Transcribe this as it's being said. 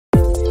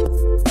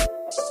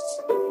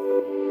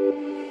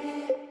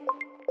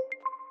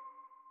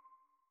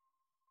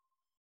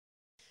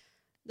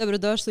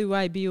Dobrodošli u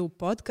IBU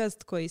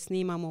podcast koji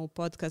snimamo u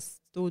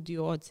podcast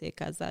studiju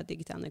Odsjeka za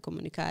digitalne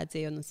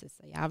komunikacije i odnose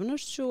sa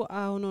javnošću,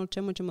 a ono o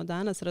čemu ćemo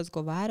danas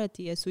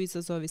razgovarati jesu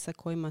izazovi sa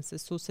kojima se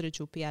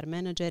susreću PR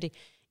menadžeri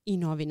i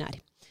novinari.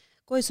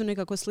 Koje su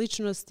nekako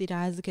sličnosti,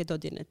 razlike,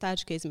 dodirne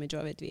tačke između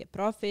ove dvije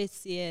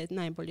profesije?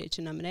 Najbolje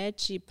će nam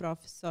reći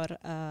profesor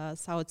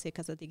sa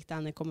Odsjeka za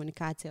digitalne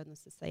komunikacije i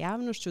odnose sa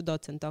javnošću,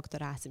 docent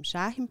dr. Asim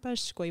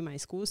Šahimpaš, koji ima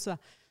iskustva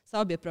sa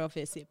obje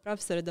profesije.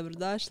 Profesore,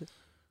 dobrodošli.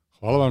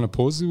 Hvala vam na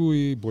pozivu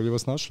i bolje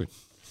vas našli.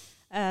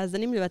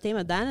 Zanimljiva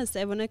tema danas.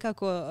 Evo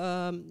nekako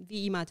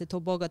vi imate to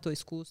bogato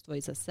iskustvo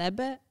iza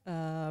sebe.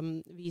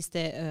 Vi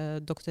ste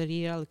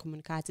doktorirali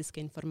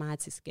komunikacijske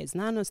informacijske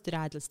znanosti,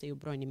 radili ste i u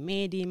brojnim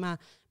medijima,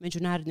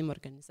 međunarodnim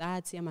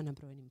organizacijama, na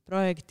brojnim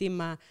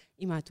projektima.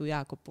 Ima tu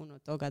jako puno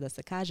toga da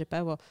se kaže. Pa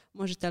evo,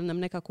 možete li nam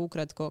nekako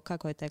ukratko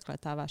kako je tekla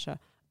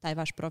taj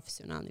vaš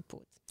profesionalni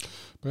put?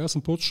 Pa ja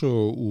sam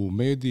počeo u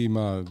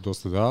medijima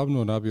dosta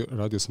davno,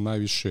 radio sam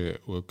najviše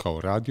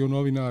kao radio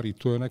novinar i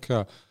to je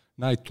neka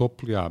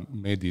najtoplija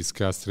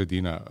medijska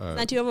sredina.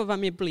 Znači ovo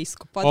vam je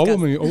blisko,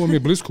 podcast. Ovo mi je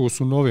blisko, ovo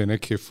su nove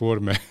neke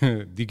forme,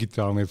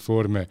 digitalne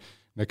forme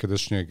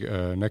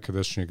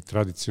nekadašnjeg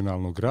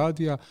tradicionalnog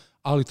radija,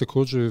 ali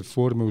također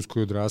forme uz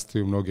koje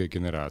odrastaju mnoge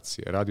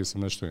generacije. Radio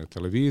sam nešto na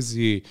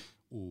televiziji,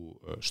 u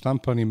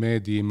štampanim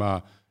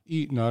medijima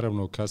i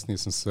naravno kasnije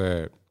sam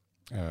se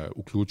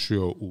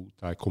uključio u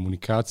taj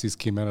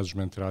komunikacijski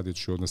menadžment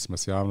radeći u odnosima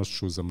s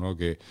javnošću za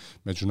mnoge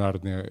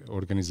međunarodne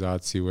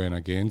organizacije, UN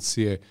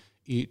agencije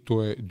i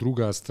to je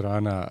druga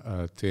strana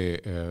te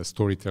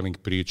storytelling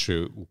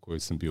priče u kojoj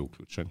sam bio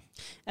uključen.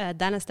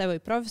 Danas ste evo i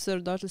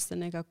profesor, došli ste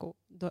nekako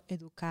do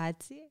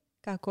edukacije.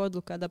 Kako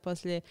odluka da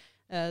poslije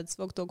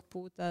svog tog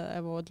puta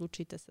evo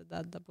odlučite se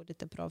da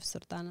budete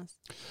profesor danas?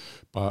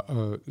 Pa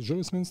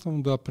želio sam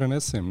jednostavno da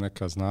prenesem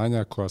neka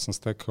znanja koja sam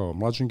stekao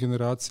mlađim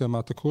generacijama,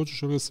 a također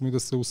želio sam i da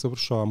se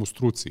usavršavam u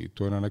struci.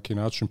 To je na neki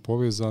način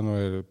povezano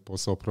jer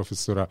posao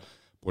profesora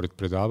pored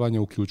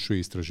predavanja uključuje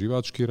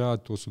istraživački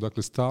rad. To su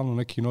dakle stalno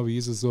neki novi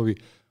izazovi,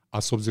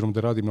 a s obzirom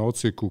da radim na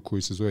odsjeku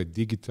koji se zove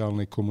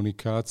digitalne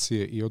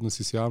komunikacije i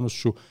odnosi s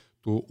javnošću,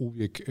 to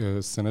uvijek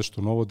se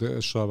nešto novo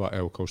dešava.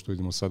 Evo kao što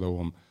vidimo sada u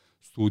ovom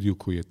studiju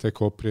koji je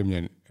tek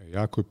opremljen,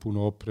 jako je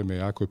puno opreme,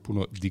 jako je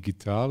puno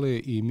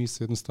digitale i mi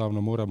se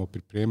jednostavno moramo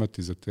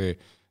pripremati za te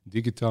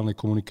digitalne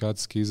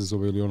komunikacijske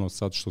izazove ili ono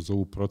sad što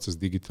zovu proces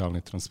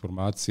digitalne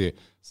transformacije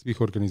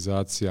svih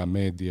organizacija,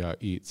 medija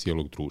i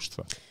cijelog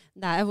društva.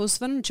 Da, evo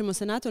osvrnut ćemo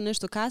se na to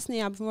nešto kasnije.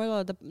 Ja bih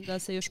voljela da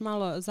se još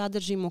malo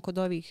zadržimo kod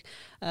ovih,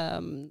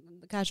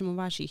 kažemo,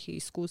 vaših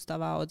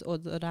iskustava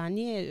od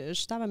ranije.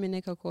 Šta vam je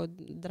nekako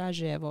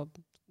draže, evo,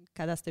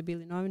 kada ste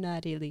bili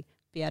novinar ili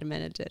PR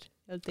menadžer?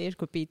 Je li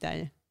teško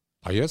pitanje?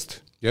 A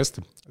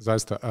jeste,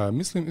 zaista.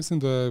 Mislim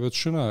da je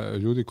većina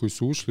ljudi koji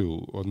su ušli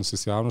u odnose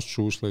s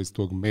javnošću ušla iz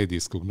tog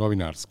medijskog,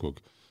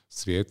 novinarskog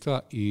svijeta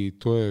i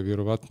to je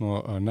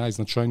vjerovatno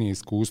najznačajnije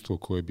iskustvo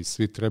koje bi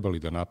svi trebali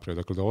da naprave.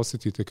 Dakle, da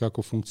osjetite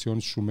kako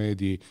funkcionišu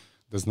mediji,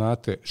 da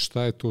znate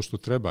šta je to što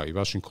treba i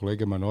vašim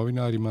kolegama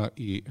novinarima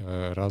i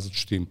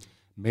različitim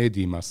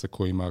medijima sa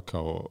kojima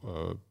kao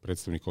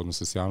predstavnik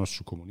odnosa s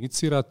javnošću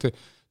komunicirate.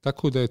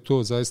 Tako da je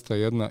to zaista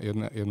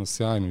jedno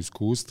sjajno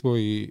iskustvo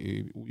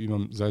i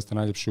imam zaista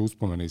najljepše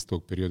uspomene iz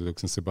tog perioda dok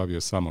sam se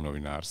bavio samo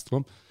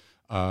novinarstvom.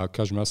 A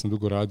kažem, ja sam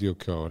dugo radio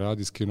kao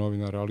radijski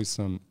novinar, ali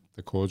sam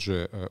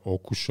također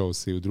okušao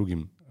se i u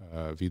drugim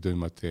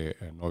vidovima te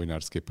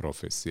novinarske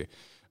profesije.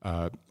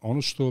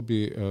 Ono što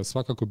bi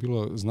svakako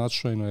bilo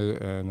značajno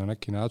je na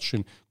neki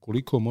način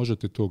koliko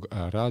možete tog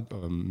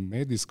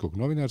medijskog,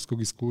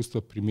 novinarskog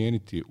iskustva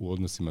primijeniti u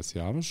odnosima s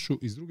javnošću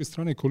i s druge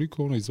strane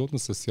koliko ono iz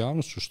odnosa s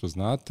javnošću što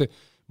znate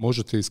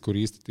možete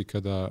iskoristiti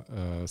kada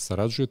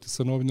sarađujete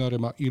sa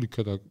novinarima ili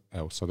kada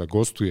sada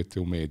gostujete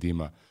u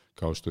medijima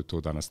kao što je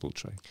to danas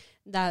slučaj.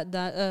 Da,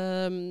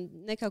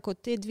 nekako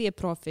te dvije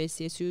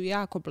profesije su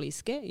jako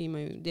bliske,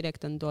 imaju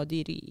direktan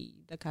dodir i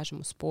da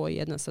kažemo spoj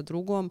jedna sa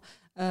drugom,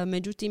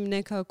 međutim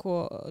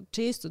nekako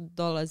često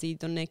dolazi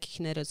do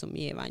nekih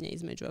nerazumijevanja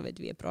između ove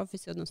dvije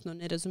profesije, odnosno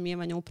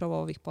nerazumijevanja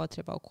upravo ovih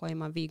potreba o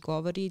kojima vi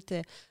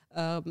govorite.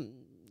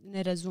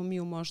 Ne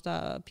razumiju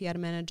možda PR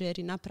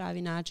menadžeri na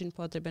pravi način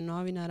potrebe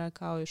novinara,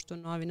 kao i što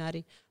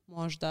novinari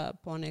možda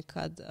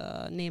ponekad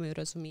nemaju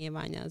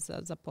razumijevanja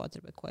za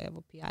potrebe koje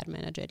PR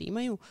menadžeri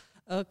imaju.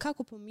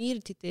 Kako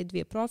pomiriti te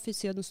dvije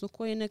profesije, odnosno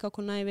koji je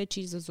nekako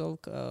najveći izazov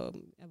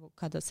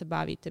kada se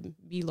bavite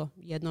bilo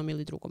jednom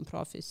ili drugom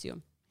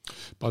profesijom?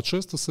 Pa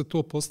često se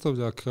to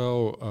postavlja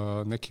kao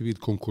neki vid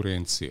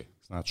konkurencije.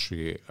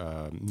 Znači,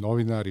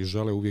 novinari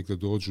žele uvijek da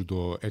dođu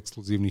do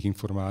ekskluzivnih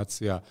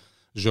informacija,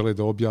 žele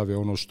da objave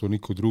ono što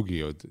niko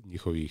drugi od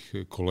njihovih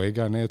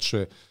kolega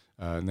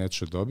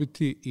neće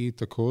dobiti i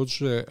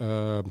također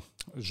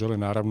žele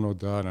naravno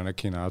da na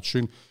neki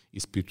način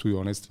ispituju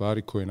one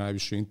stvari koje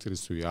najviše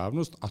interesuju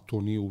javnost, a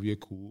to nije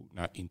uvijek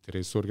na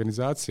interesu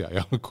organizacija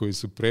koji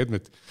su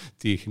predmet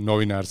tih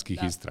novinarskih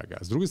istraga.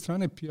 S druge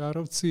strane,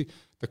 PR-ovci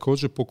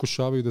također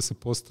pokušavaju da se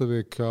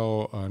postave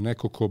kao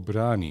neko ko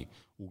brani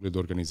ugled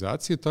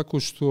organizacije tako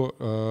što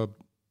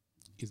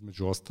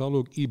između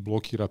ostalog i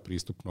blokira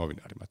pristup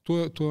novinarima. To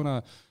je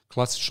ona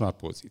klasična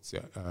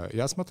pozicija.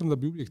 Ja smatram da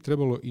bi uvijek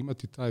trebalo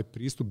imati taj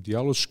pristup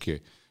dijaloške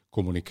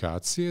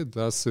komunikacije,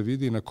 da se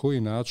vidi na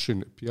koji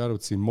način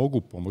PR-ovci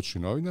mogu pomoći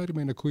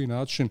novinarima i na koji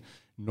način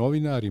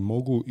novinari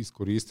mogu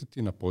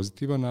iskoristiti na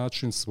pozitivan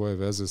način svoje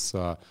veze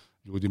sa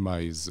ljudima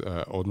iz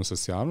odnosa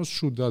s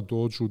javnošću da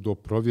dođu do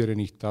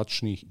provjerenih,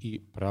 tačnih i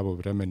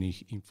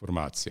pravovremenih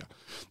informacija.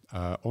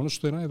 Ono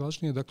što je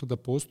najvažnije, dakle, da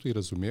postoji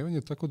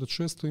razumijevanje, tako da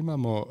često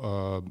imamo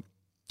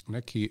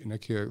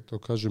neke, to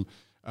kažem,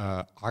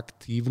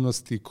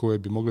 aktivnosti koje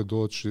bi mogle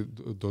doći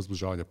do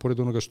zbližavanja. Pored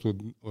onoga što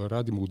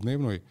radimo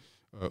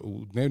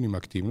u dnevnim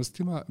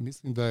aktivnostima,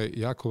 mislim da je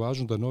jako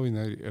važno da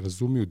novinari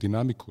razumiju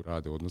dinamiku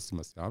rada u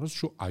odnosima s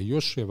javnošću, a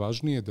još je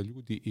važnije da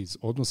ljudi iz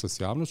odnosa s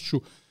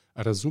javnošću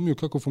razumiju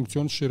kako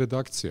funkcioniše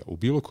redakcija u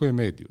bilo kojem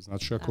mediju.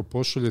 Znači, ako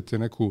pošaljete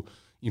neku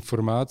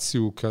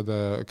informaciju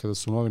kada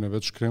su novine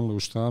već krenule u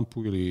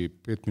štampu ili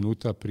 5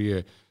 minuta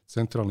prije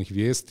centralnih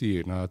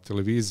vijesti na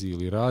televiziji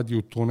ili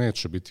radiju, to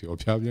neće biti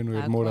objavljeno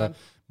jer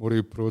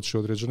moraju proći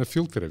određene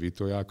filtere, vi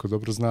to jako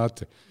dobro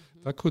znate.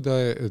 Tako da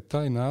je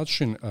taj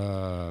način,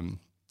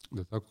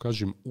 da tako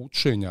kažem,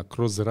 učenja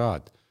kroz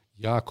rad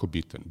jako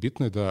bitan.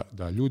 Bitno je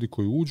da ljudi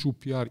koji uđu u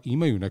PR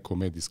imaju neko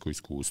medijsko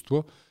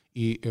iskustvo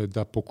i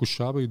da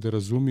pokušavaju da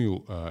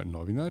razumiju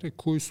novinare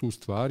koji su u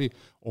stvari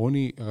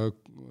oni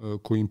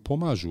koji im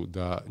pomažu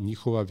da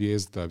njihova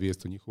vijest, da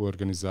vijest o njihovoj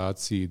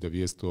organizaciji, da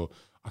vijest o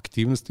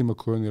aktivnostima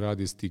koje oni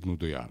rade stignu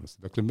do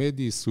javnosti. Dakle,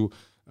 mediji su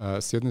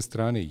s jedne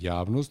strane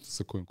javnost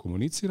sa kojom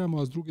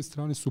komuniciramo, a s druge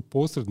strane su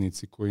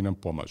posrednici koji nam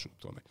pomažu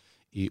u tome.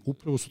 I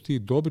upravo su ti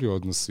dobri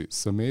odnosi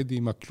sa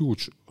medijima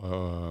ključ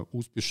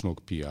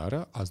uspješnog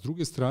PR-a, a s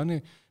druge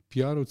strane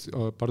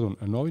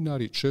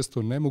novinari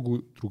često ne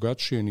mogu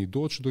drugačije ni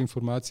doći do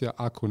informacija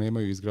ako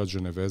nemaju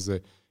izgrađene veze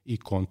i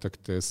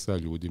kontakte sa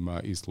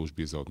ljudima iz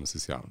službi za odnose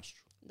s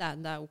javnošću.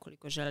 Da,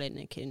 ukoliko žele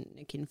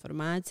neke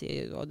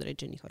informacije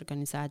određenih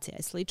organizacija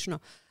i slično.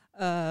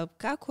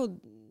 Kako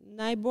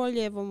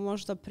najbolje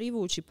možda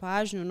privući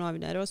pažnju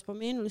novinara?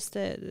 Spomenuli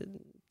ste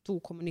tu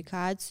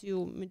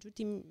komunikaciju,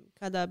 međutim,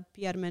 kada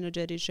PR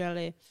menadžeri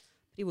žele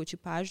privući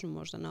pažnju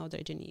možda na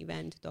određeni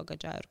event,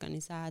 događaj,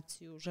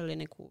 organizaciju, žele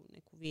neku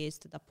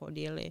vijest da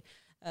podijele,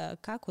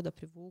 kako da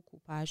privuku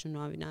pažnju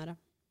novinara?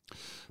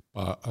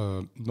 Pa,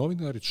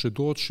 novinari će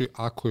doći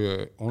ako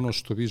je ono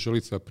što vi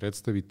želite da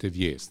predstavite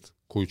vijest,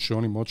 koju će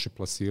oni moći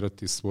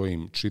plasirati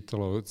svojim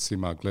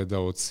čitaocima,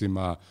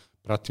 gledaocima,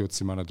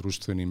 pratiocima na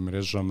društvenim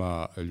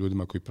mrežama,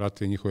 ljudima koji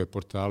prate njihove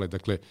portale.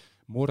 Dakle,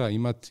 mora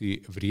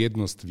imati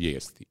vrijednost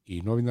vijesti.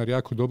 I novinari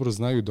jako dobro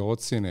znaju da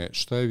ocjene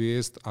šta je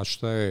vijest, a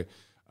šta je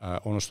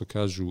ono što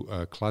kažu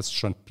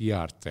klasičan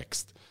PR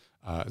tekst.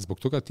 Zbog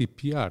toga ti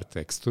PR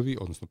tekstovi,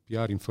 odnosno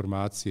PR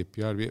informacije,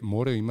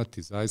 moraju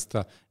imati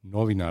zaista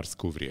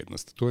novinarsku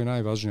vrijednost. To je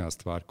najvažnija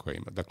stvar koja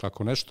ima. Dakle,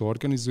 ako nešto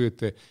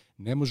organizujete,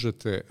 ne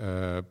možete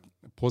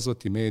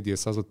pozvati medije,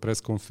 sazvati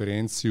pres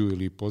konferenciju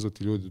ili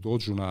pozvati ljudi da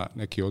dođu na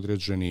neki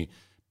određeni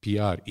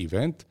PR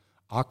event,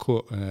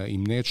 ako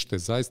im nećete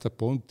zaista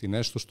ponuditi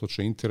nešto što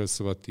će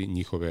interesovati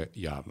njihove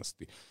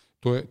javnosti.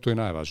 To je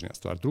najvažnija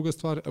stvar. Druga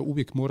stvar,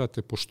 uvijek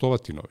morate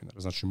poštovati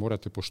novinara. Znači,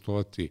 morate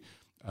poštovati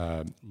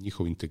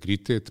njihov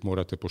integritet,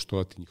 morate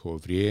poštovati njihovo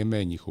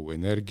vrijeme, njihovu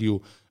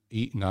energiju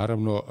i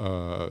naravno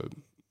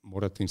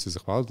morate im se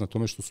zahvaliti na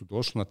tome što su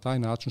došli na taj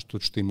način što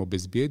ćete im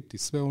obezbijediti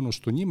sve ono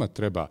što njima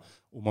treba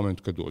u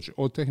momentu kad dođe.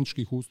 Od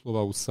tehničkih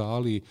uslova u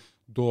sali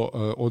do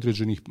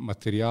određenih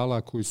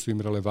materijala koji su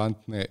im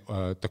relevantne.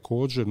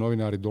 Također,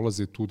 novinari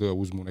dolaze tu da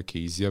uzmu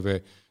neke izjave,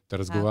 da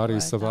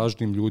razgovaraju sa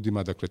važnim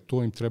ljudima. Dakle,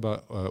 to im treba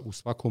u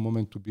svakom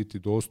momentu biti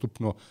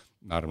dostupno,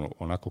 naravno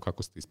onako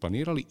kako ste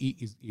isplanirali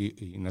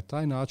i na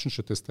taj način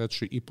ćete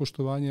steći i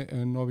poštovanje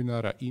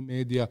novinara i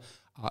medija,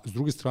 a s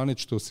druge strane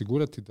ćete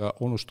osigurati da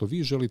ono što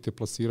vi želite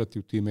plasirati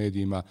u tim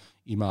medijima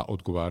ima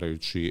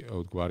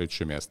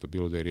odgovarajuće mjesto.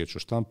 Bilo da je riječ o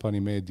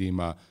štampanim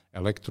medijima,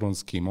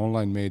 elektronskim,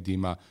 online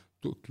medijima,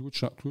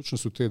 ključno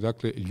su te,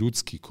 dakle,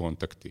 ljudski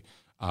kontakti,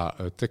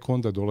 a tek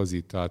onda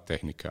dolazi ta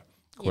tehnika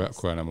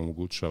koja nam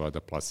omogućava da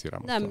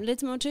plasiramo to. Da,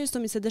 recimo, često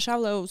mi se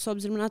dešavalo, s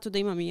obzirom na to da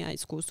imam i ja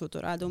iskustvo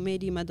to rada u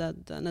medijima, da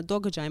na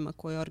događajima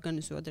koje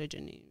organizuju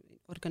određeni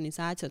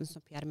organizacije,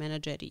 odnosno PR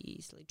menadžeri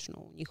i slično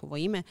u njihovo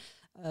ime,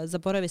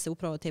 zaborave se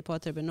upravo te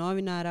potrebe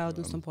novinara,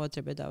 odnosno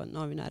potrebe da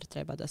novinar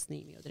treba da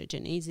snimi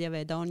određene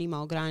izjave, da on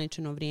ima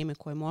ograničeno vrijeme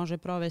koje može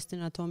provesti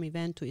na tom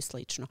eventu i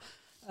slično.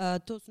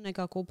 To su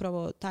nekako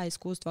upravo ta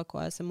iskustva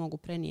koja se mogu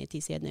prenijeti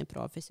iz jedne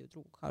profesije u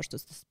drugu, kao što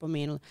ste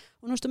spomenuli.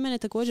 Ono što mene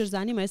također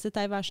zanima jeste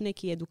taj vaš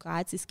neki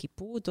edukacijski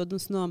put,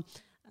 odnosno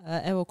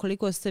evo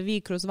koliko ste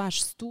vi kroz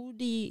vaš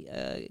studij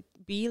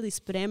bili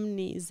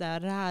spremni za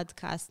rad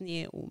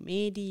kasnije u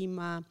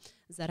medijima,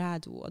 za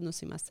rad u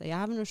odnosima sa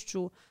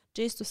javnošću.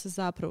 Često se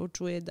zapravo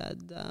čuje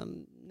da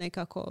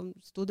nekako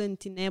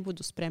studenti ne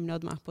budu spremni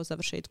odmah po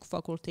završetku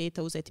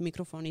fakulteta uzeti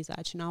mikrofon i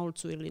izaći na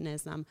ulicu ili ne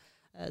znam,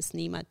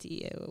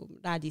 snimati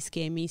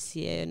radijske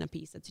emisije,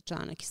 napisati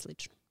članak i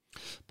slično?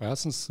 Pa ja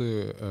sam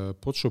se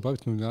počeo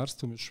baviti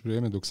novinarstvom još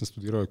vrijeme dok sam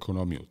studirao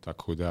ekonomiju,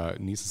 tako da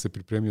nisam se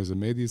pripremio za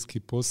medijski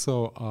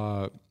posao,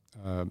 a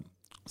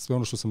sve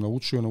ono što sam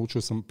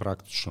naučio sam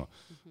praktično.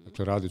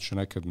 Dakle, radit ću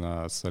nekad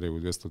na Sarajevu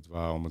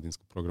 202,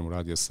 omladinskom programu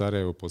Radija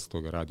Sarajevo, poslije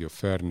toga Radio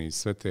Ferni i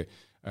sve te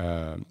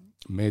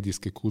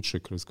medijske kuće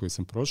kroz koje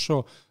sam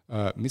prošao.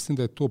 Mislim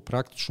da je to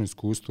praktično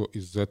iskustvo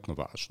izuzetno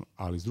važno,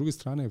 ali s druge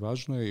strane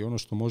važno je i ono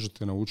što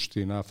možete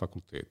naučiti na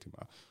fakultetima.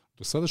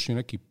 Dosadašnji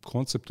neki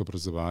koncept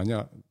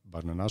obrazovanja,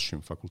 bar na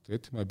našim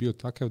fakultetima, je bio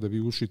takav da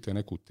vi učite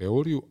neku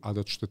teoriju, a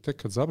da ćete tek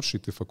kad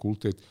završite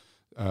fakultet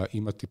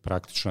imati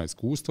praktična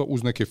iskustva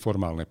uz neke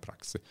formalne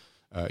prakse.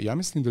 Ja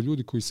mislim da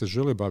ljudi koji se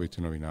žele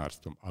baviti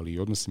novinarstvom, ali i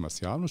odnosima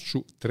s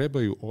javnošću,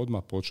 trebaju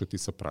odmah početi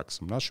sa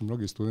praksom. Naši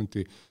mnogi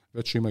studenti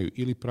već imaju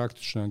ili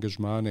praktične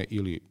angažmane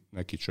ili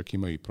neki čak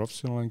imaju i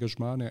profesionalne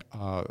angažmane,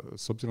 a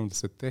s obzirom da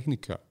se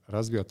tehnika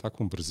razvija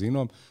takvom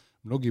brzinom,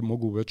 mnogi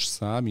mogu već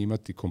sami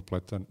imati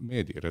kompletan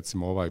medij.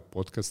 Recimo ovaj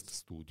podcast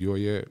studio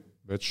je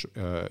već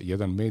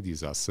jedan medij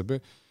za sebe,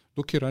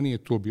 dok je ranije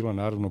to bila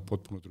naravno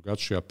potpuno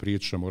drugačija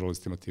priča, morali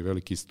ste imati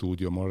veliki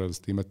studio, morali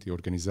ste imati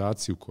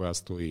organizaciju koja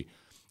stoji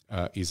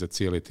iza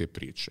cijele te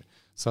priče.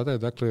 Sada je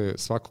dakle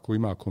svako ko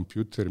ima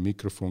kompjuter,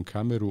 mikrofon,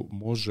 kameru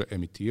može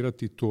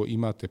emitirati to,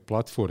 imate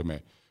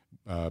platforme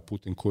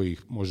putem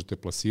kojih možete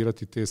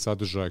plasirati te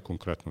sadržaje,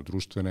 konkretno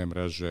društvene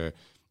mreže,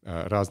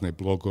 razne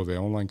blogove,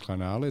 online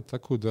kanale,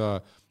 tako da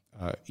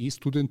i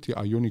studenti,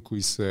 a i oni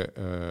koji se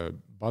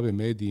bave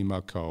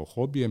medijima kao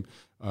hobijem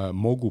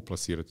mogu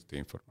plasirati te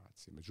informacije.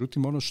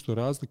 Međutim, ono što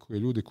razlikuje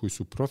ljude koji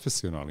su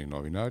profesionalni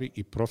novinari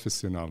i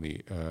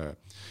profesionalni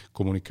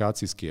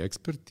komunikacijski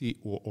eksperti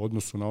u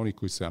odnosu na oni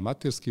koji se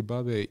amaterski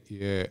bave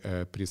je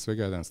prije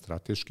svega jedan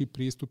strateški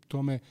pristup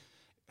tome,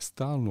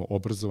 stalno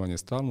obrazovanje,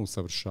 stalno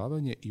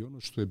usavršavanje i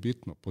ono što je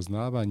bitno,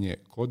 poznavanje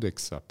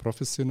kodeksa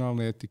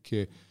profesionalne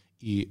etike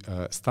i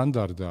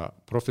standarda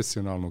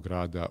profesionalnog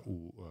rada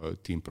u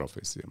tim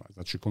profesijama.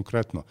 Znači,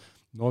 konkretno,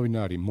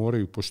 novinari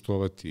moraju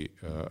poštovati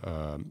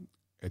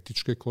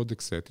etičke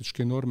kodekse,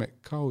 etičke norme,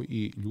 kao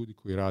i ljudi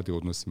koji rade u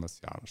odnosima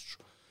s javnošću.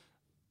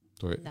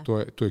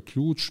 To je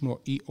ključno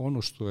i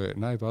ono što je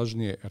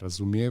najvažnije,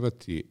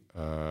 razumijevati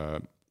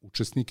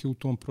učesnike u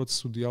tom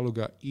procesu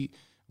dijaloga i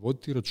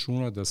voditi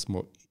računa da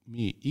smo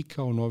mi i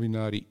kao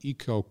novinari i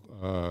kao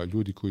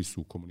ljudi koji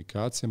su u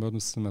komunikacijama,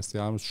 odnosima s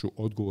javnošću,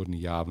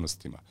 odgovorni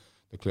javnostima.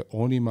 Dakle,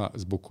 onima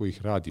zbog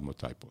kojih radimo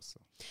taj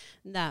posao.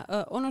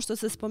 Da, ono što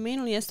ste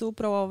spomenuli jeste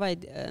upravo ovaj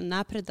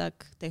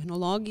napredak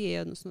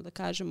tehnologije, odnosno da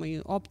kažemo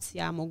i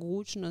opcija,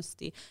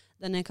 mogućnosti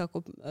da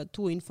nekako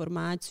tu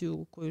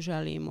informaciju koju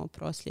želimo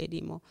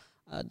proslijedimo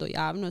do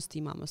javnosti.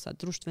 Imamo sad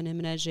društvene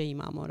mreže,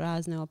 imamo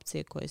razne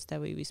opcije koje ste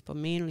evo i vi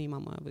spomenuli,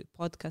 imamo evo i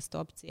podcast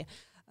opcije.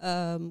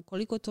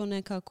 Koliko to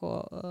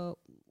nekako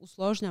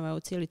usložnjava u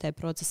cijeli taj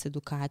proces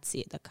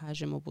edukacije, da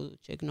kažemo,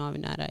 budućeg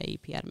novinara i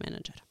PR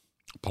menadžera?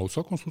 Pa u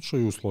svakom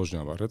slučaju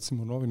usložnjava.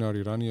 Recimo,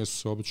 novinari ranije su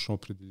se obično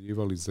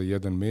opredjeljivali za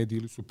jedan medij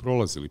ili su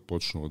prolazili,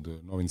 počnu od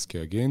novinske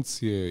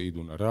agencije,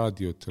 idu na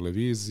radio,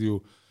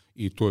 televiziju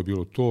i to je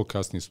bilo to.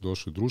 Kasnije su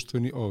došli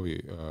društveni,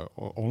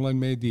 online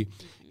mediji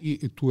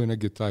i tu je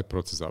negdje taj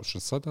proces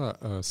završen. Sada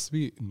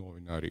svi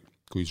novinari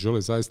koji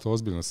žele zaista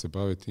ozbiljno se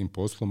baviti tim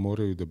poslom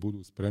moraju da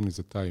budu spremni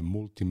za taj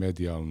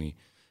multimedijalni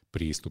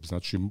pristup.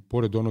 Znači,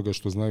 pored onoga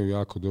što znaju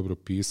jako dobro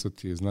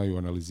pisati, znaju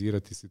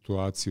analizirati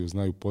situaciju,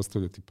 znaju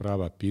postavljati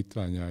prava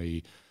pitanja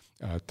i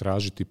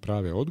tražiti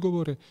prave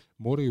odgovore,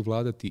 moraju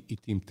vladati i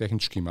tim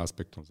tehničkim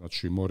aspektom.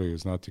 Znači, moraju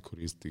znati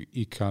koristiti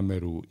i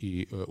kameru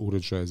i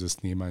uređaje za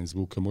snimanje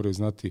zvuka, moraju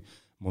znati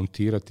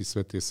montirati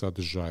sve te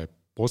sadržaje,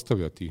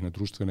 postavljati ih na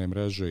društvene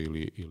mreže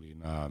ili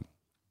na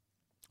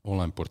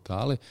online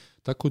portale,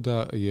 tako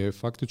da je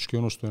faktički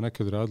ono što je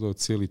nekad radilo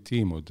cijeli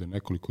tim od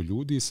nekoliko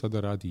ljudi, sada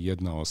radi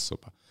jedna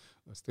osoba.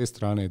 S te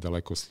strane je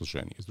daleko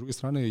složenije. S druge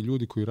strane, i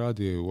ljudi koji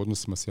rade u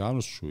odnosima s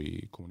javnošću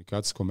i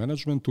komunikacijskom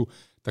menadžmentu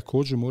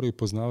također moraju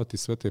poznavati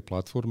sve te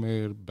platforme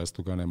jer bez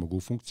toga ne mogu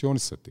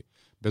funkcionisati.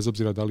 Bez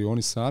obzira da li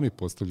oni sami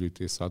postavljaju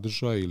te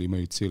sadržaje ili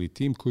imaju cijeli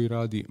tim koji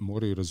radi,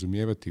 moraju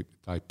razumijevati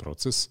taj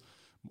proces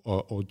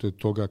od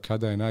toga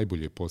kada je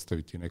najbolje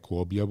postaviti neku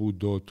objavu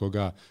do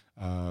toga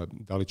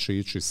da li će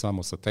ići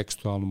samo sa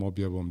tekstualnom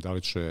objavom, da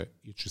li će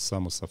ići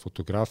samo sa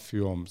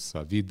fotografijom,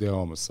 sa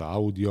videom, sa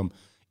audijom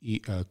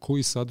i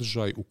koji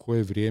sadržaj u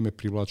koje vrijeme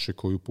privlače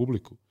koju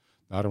publiku.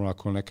 Naravno,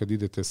 ako nekad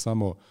idete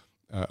samo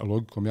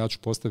logikom ja ću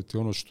postaviti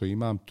ono što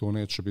imam, to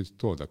neće biti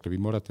to. Dakle, vi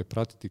morate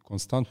pratiti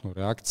konstantno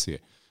reakcije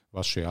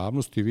vaše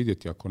javnosti i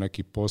vidjeti ako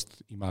neki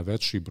post ima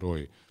veći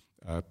broj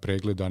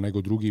pregleda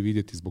nego drugi,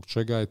 vidjeti zbog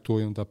čega je to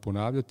i onda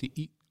ponavljati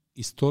i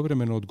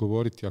istovremeno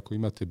odgovoriti ako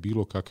imate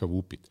bilo kakav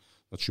upit.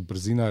 Znači,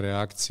 brzina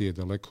reakcije je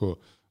daleko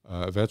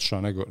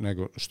veća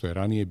nego što je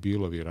ranije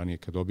bilo. Vi ranije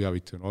kad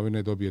objavite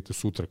novine dobijete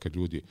sutra kad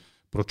ljudi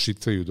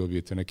pročitaju,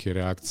 dobijete neke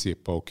reakcije,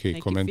 pa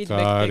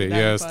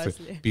komentare,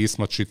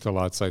 pisma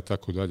čitalaca i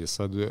tako dalje.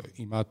 Sad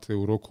imate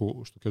u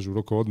roku, što kaže u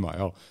roku odmah,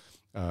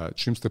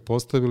 Čim ste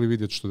postavili,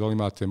 vidjet ćete da li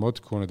imate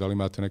emotikone, da li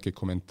imate neke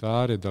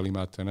komentare, da li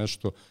imate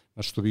nešto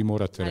na što vi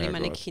morate reagovati. Da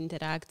li ima nekih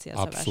interakcija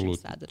sa vašim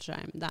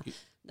sadržajem.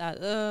 Da,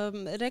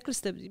 rekli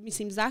ste,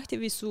 mislim,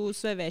 zahtjevi su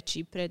sve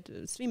veći pred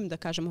svim, da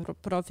kažemo,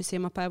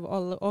 profesijama, pa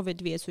evo, ove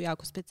dvije su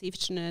jako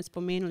specifične.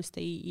 Spomenuli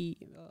ste i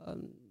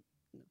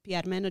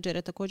PR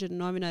menadžere, također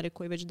novinare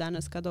koji već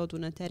danas kada odu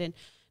na teren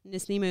ne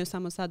snimaju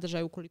samo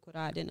sadržaj ukoliko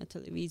rade na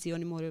televiziji,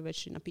 oni moraju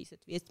već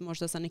napisati vijest,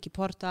 možda za neki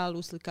portal,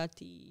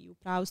 uslikati i u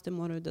pravu ste,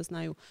 moraju da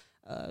znaju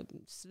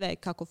sve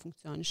kako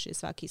funkcioniše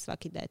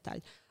svaki detalj.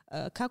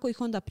 Kako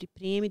ih onda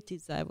pripremiti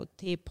za evo,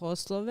 te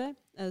poslove?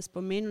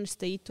 Spomenuli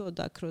ste i to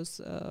da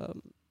kroz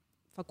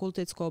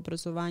fakultetsko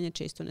obrazovanje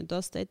često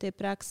nedostaje te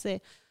prakse,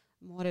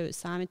 moraju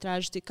sami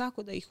tražiti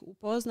kako da ih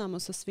upoznamo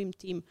sa svim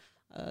tim,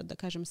 da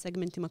kažem,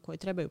 segmentima koje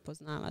trebaju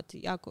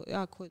poznavati.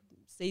 Jako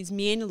se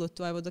izmijenilo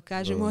to, evo da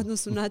kažem, u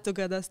odnosu na to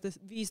kada ste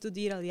vi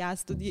studirali, ja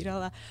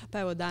studirala, pa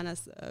evo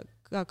danas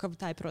kakav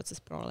taj proces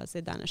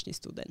prolaze današnji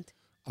studenti.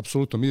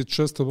 Apsolutno. Mi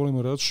često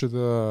volimo reći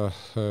da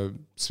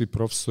svi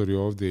profesori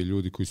ovdje i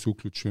ljudi koji su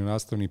uključeni u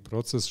nastavni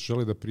proces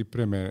žele da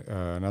pripreme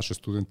naše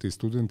studente i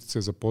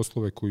studentice za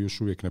poslove koji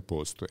još uvijek ne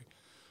postoje.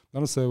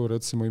 Danas evo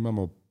recimo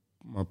imamo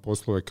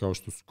poslove kao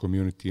što su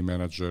community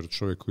manager,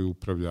 čovjek koji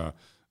upravlja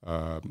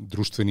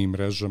društvenim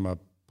mrežama,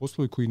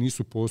 poslovi koji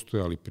nisu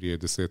postojali prije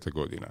 10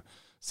 godina.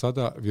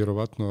 Sada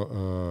vjerovatno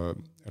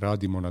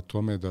radimo na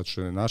tome da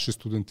će naši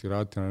studenti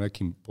raditi na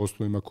nekim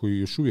poslovima koji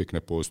još uvijek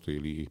ne postoje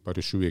ili ih bar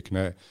još uvijek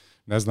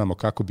ne znamo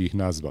kako bi ih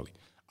nazvali.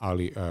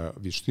 Ali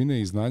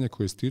vještine i znanja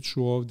koje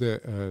stiču ovdje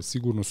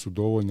sigurno su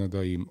dovoljne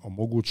da im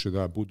omoguće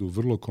da budu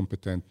vrlo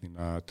kompetentni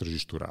na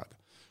tržištu rada.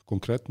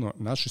 Konkretno,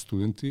 naši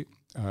studenti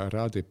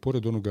rade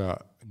pored onoga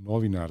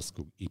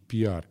novinarskog i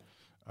PR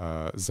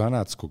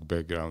zanatskog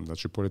backgrounda,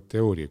 znači pored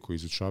teorije koji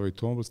izučavaju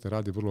to oblasti,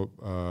 rade vrlo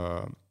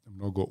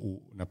mnogo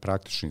na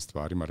praktičnim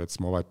stvarima.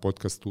 Recimo ovaj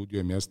podcast studio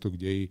je mjesto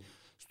gdje i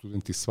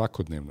studenti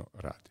svakodnevno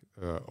rade.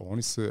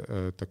 Oni se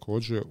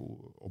također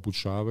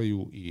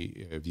obučavaju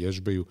i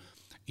vježbaju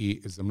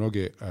i za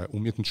mnoge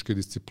umjetničke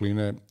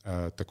discipline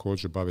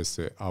također bave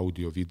se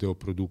audio-video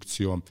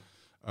produkcijom,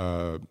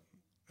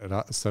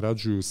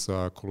 sarađuju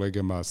sa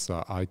kolegama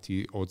sa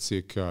IT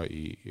odsjeka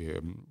i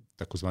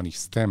takozvanih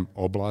STEM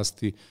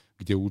oblasti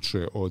gdje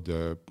uče od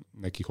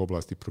nekih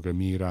oblasti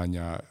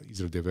programiranja,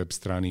 izrade web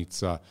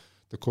stranica.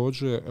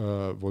 Također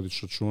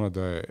vodič računa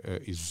da je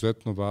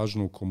izuzetno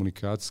važno u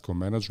komunikacijskom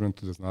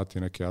menadžmentu da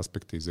znate neke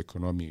aspekte iz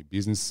ekonomije i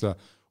biznisa,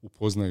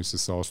 upoznaju se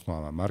sa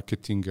osnovama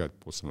marketinga,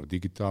 posebno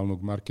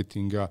digitalnog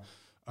marketinga.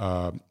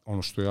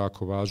 Ono što je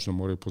jako važno,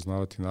 moraju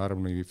poznavati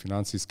naravno i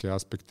financijske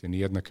aspekte.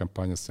 Nijedna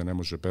kampanja se ne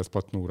može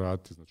besplatno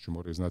uraditi, znači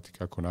moraju znati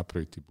kako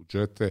napraviti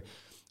budžete.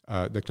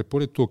 Dakle,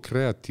 pored tog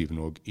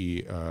kreativnog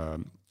i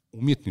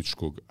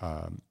umjetničkog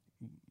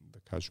da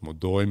kažemo,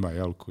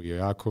 dojma koji je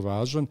jako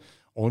važan,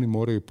 oni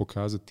moraju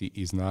pokazati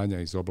i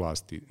znanja iz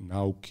oblasti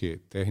nauke,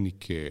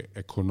 tehnike,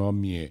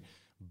 ekonomije.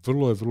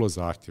 Vrlo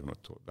zahtjevno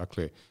to.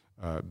 Dakle,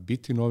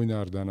 biti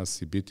novinar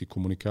danas i biti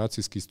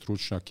komunikacijski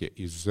stručnjak je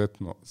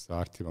izuzetno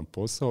zahtjevan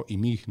posao i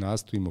mi ih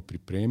nastojimo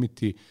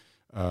pripremiti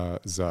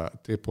za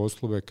te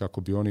poslove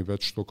kako bi oni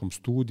već tokom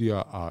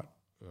studija, a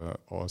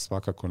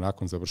svakako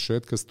nakon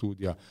završetka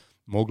studija,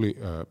 mogli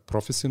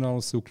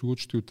profesionalno se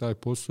uključiti u taj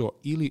posao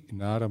ili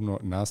naravno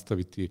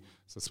nastaviti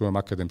sa svojom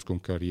akademskom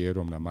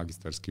karijerom na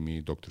magistarskim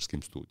i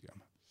doktorskim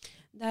studijama.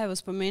 Da, evo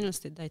spomenuli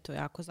ste da je to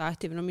jako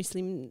zahtjevno.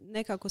 Mislim,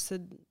 nekako se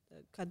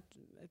kad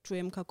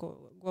čujem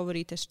kako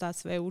govorite šta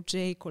sve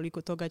uče i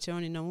koliko toga će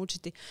oni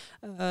naučiti,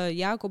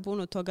 jako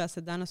puno toga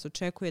se danas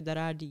očekuje da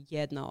radi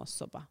jedna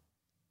osoba.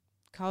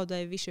 Kao da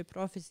je više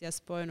profesija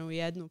spojeno u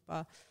jednu,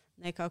 pa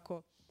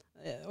nekako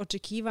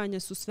očekivanja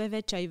su sve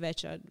veća i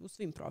veća u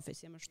svim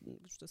profesijama,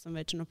 što sam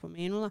već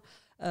napomenula.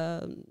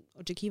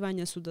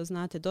 Očekivanja su da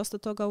znate dosta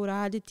toga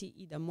uraditi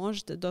i da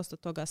možete dosta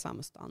toga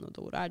samostalno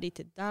da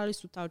uradite. Da li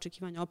su ta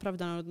očekivanja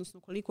opravdana, odnosno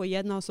koliko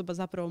jedna osoba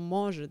zapravo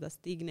može da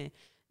stigne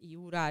i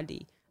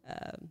uradi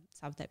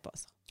sav taj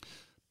posao?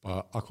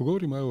 Pa ako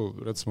govorimo, evo,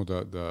 recimo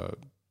da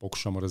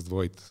pokušamo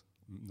razdvojiti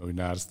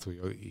novinarstvo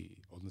i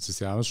odnose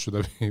s javnošću,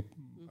 da bi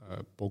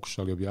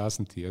pokušali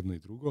objasniti jedno i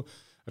drugo.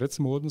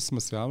 Recimo u odnosima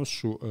s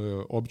javnošću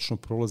obično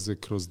prolaze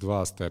kroz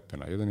dva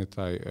stepena. Jedan je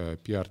taj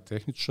PR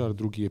tehničar,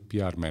 drugi je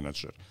PR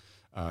menadžer.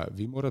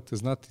 Vi morate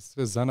znati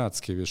sve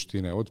zanatske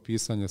vještine, od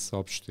pisanja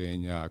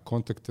saopštenja,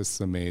 kontakte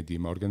sa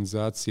medijima,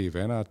 organizacije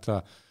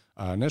evenata,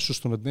 nešto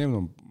što na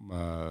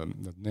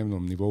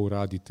dnevnom nivou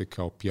radite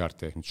kao PR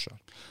tehničar.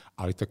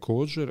 Ali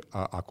također,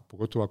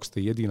 pogotovo ako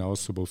ste jedina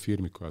osoba u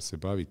firmi koja se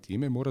bavi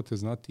time, morate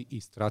znati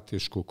i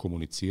strateško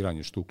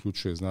komuniciranje, što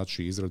uključuje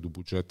znači izradu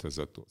budžeta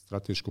za to,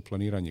 strateško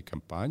planiranje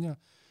kampanja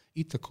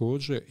i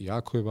također,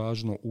 jako je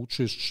važno,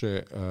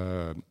 učešće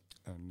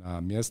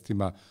na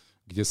mjestima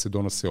gdje se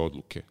donose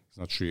odluke.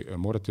 Znači,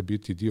 morate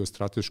biti dio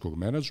strateškog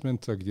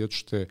menadžmenta gdje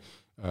ćete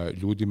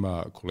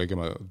ljudima,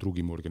 kolegama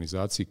drugim u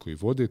organizaciji koji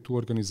vode tu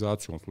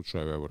organizaciju, u ovom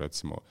slučaju, evo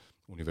recimo,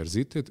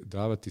 univerzitet,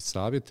 davati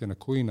savjete na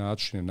koji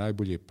način je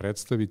najbolje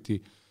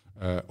predstaviti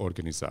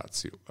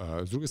organizaciju.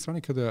 S druge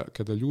strane,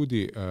 kada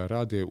ljudi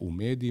rade u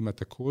medijima,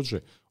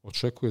 također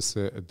očekuje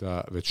se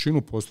da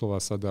većinu poslova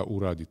sada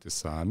uradite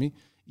sami,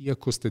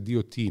 iako ste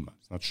dio tima.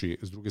 Znači,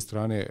 s druge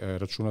strane,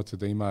 računate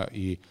da ima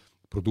i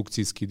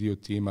produkcijski dio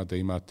tima, da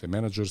imate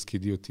menadžerski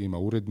dio tima,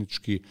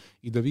 urednički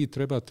i da vi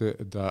trebate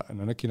da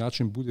na neki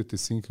način budete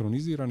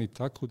sinkronizirani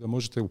tako da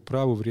možete u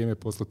pravo vrijeme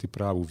poslati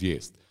pravu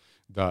vijest.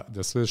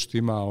 Da sve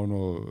štima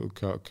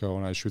kao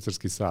onaj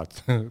švicarski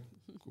sat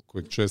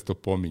kojeg često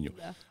pominju.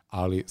 Da.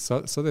 Ali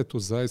sada je to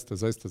zaista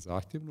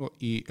zahtjevno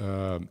i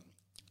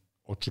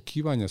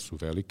očekivanja su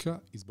velika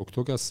i zbog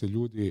toga se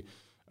ljudi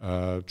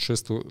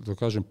često, da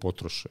kažem,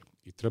 potroše.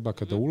 I treba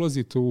kada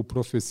ulazite u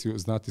profesiju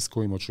znati s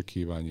kojim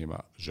očekivanjima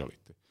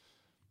želite.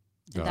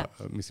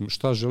 Mislim,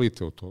 šta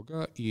želite od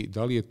toga i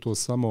da li je to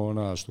samo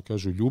ona, što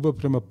kažu, ljubav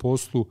prema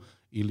poslu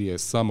ili je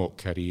samo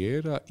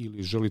karijera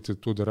ili želite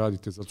to da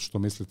radite zato što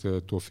mislite da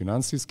je to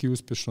financijski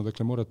uspješno.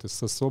 Dakle, morate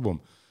sa sobom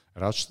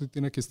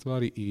raščistiti neke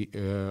stvari i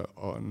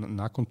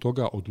nakon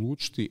toga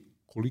odlučiti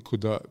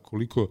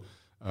koliko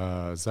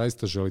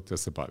zaista želite da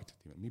se bavite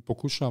time. Mi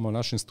pokušavamo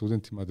našim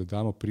studentima da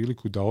damo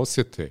priliku da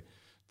osjete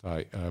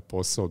taj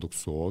posao dok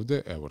su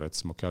ovdje, evo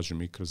recimo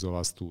kažem i kroz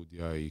ova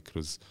studija i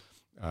kroz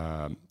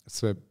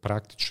sve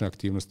praktične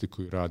aktivnosti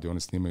koje rade, oni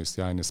snimaju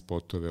sjajne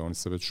spotove, oni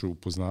se već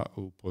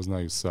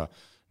upoznaju sa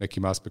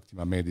nekim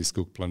aspektima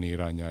medijskog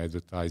planiranja,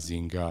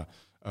 advertisinga,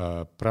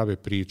 prave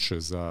priče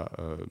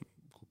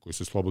koje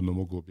se slobodno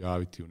mogu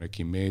objaviti u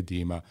nekim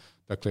medijima.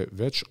 Dakle,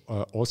 već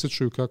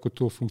osjećaju kako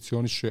to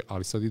funkcioniše,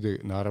 ali sad ide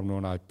naravno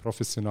onaj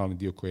profesionalni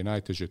dio koji je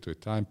najteže, to je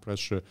time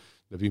pressure,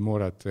 da vi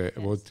morate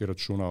voditi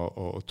računa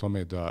o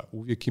tome da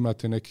uvijek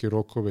imate neke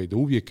rokove i da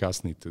uvijek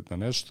kasnite na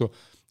nešto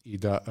i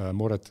da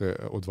morate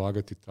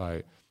odvagati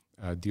taj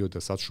dio,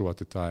 da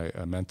sačuvate taj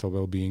mental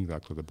well-being,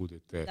 dakle da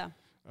budete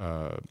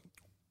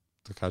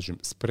da kažem,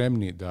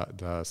 spremni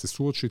da se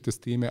suočite s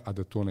time, a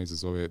da to ne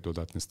izazove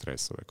dodatne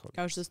stresove.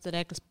 Kao što ste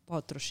rekli,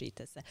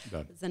 potrošite se.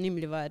 Da.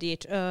 Zanimljiva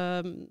riječ.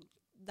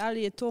 Da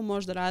li je to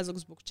možda razlog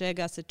zbog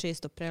čega se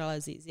često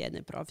prelazi iz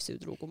jedne profesije u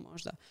drugu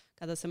možda?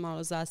 Kada se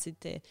malo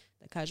zasite,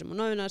 da kažemo,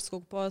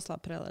 novinarskog posla,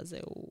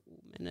 prelaze u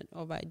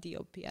ovaj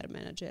dio PR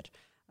menadžer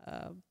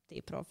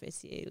te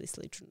profesije ili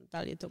slično.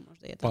 Da li je to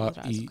možda jedan od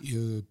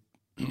razloga?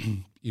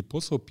 I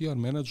posao PR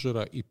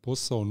menadžera i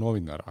posao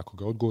novinara, ako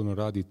ga odgovorno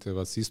radite,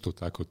 vas isto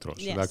tako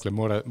troši. Yes. Dakle,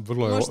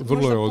 vrlo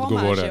je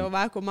odgovoran. Možda pomaže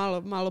ovako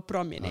malo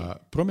promjene.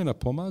 Promjena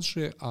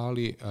pomaže,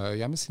 ali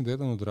ja mislim da je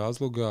jedan od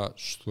razloga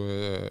što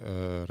je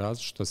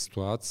različita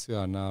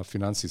situacija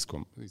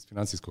iz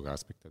financijskog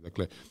aspekta.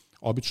 Dakle,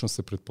 obično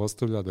se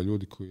pretpostavlja da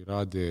ljudi koji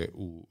rade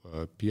u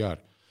PR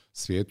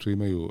svijetu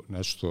imaju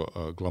nešto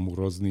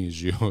glamurozniji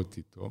život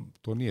i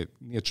to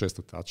nije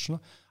često tačno,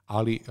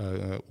 ali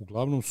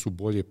uglavnom su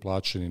bolje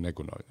plaćeni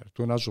nego novinari.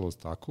 To je nažalost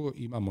tako.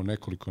 Imamo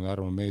nekoliko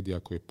naravno medija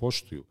koje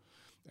poštuju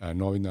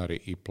novinare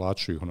i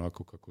plaćaju ih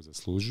onako kako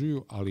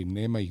zaslužuju, ali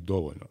nema ih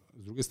dovoljno.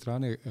 S druge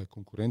strane,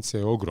 konkurencija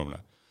je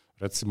ogromna.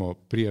 Recimo,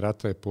 prije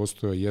rata je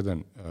postojao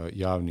jedan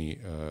javni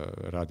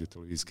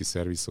radio-televizijski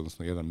servis,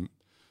 odnosno jedan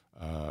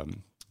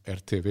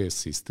RTV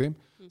sistem.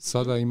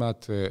 Sada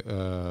imate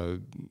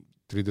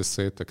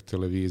 30-ak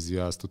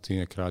televizija,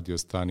 100-ak radio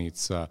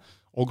stanica,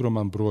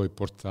 ogroman broj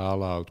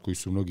portala od kojih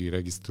su mnogi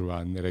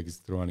registrovani,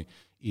 neregistrovani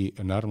i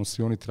naravno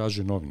svi oni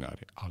traže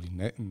novinare, ali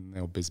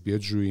ne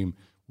obezbjeđuju im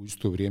u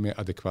isto vrijeme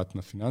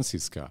adekvatna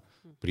financijska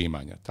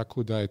primanja.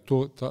 Tako da je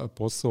to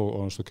posao,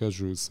 ono što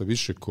kažu, sa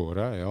više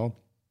kora, jel?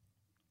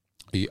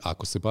 I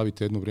ako se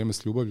bavite jedno vrijeme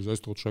s ljubavlju,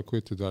 zaista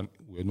očekujete da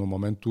u jednom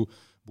momentu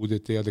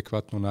budete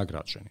adekvatno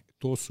nagrađeni.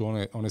 To su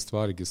one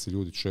stvari gdje se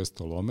ljudi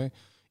često lome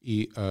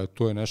i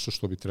to je nešto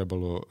što bi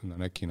trebalo na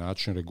neki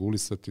način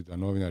regulisati, da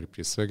novinari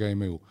prije svega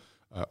imaju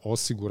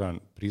osiguran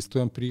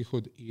pristojan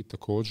prihod i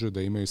također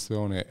da imaju sve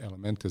one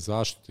elemente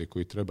zaštite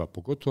koji treba,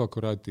 pogotovo ako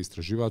radite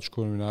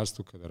istraživačko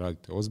novinarstvo, kada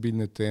radite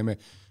ozbiljne teme,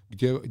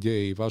 gdje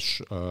je i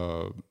vaš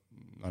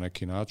na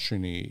neki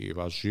način i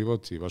vaš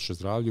život i vaše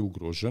zdravlje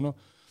ugroženo,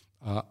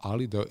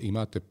 ali da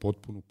imate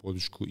potpunu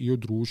podršku i od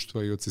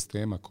društva i od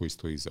sistema koji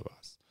stoji iza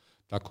vas.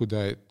 Tako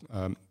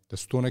da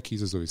su to neki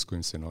izazovi s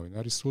kojim se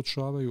novinari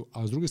suočavaju,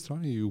 a s druge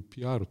strane i u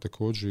PR-u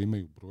također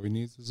imaju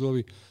brojni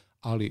izazovi,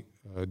 ali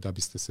da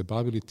biste se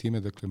bavili time,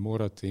 dakle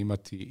morate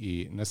imati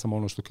i ne samo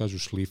ono što kažu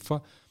šlifa,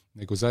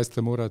 nego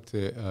zaista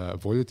morate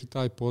voljeti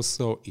taj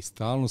posao i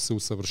stalno se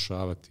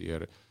usavršavati,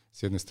 jer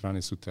s jedne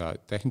strane su te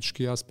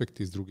tehnički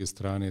aspekti, s druge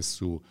strane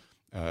su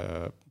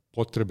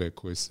potrebe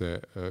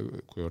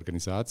koje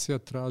organizacija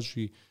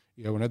traži.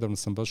 I evo, nedavno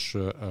sam baš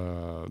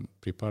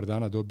prije par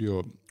dana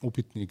dobio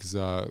upitnik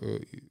za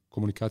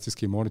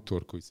komunikacijski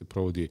monitor koji se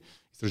provodi,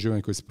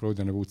 istraživanje koje se provodi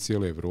na nivou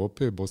cijele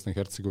Europe. Bosna i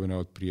Hercegovina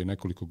od prije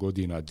nekoliko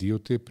godina dio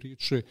te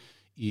priče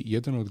i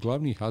jedan od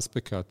glavnih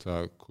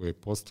aspekata koje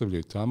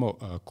postavljaju tamo,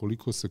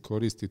 koliko se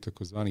koristi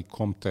takozvani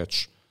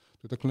comtech.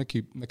 To je dakle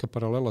neka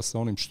paralela sa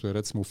onim što je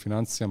recimo u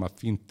financijama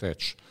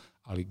fintech,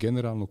 ali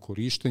generalno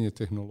korištenje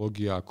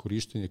tehnologija,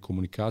 korištenje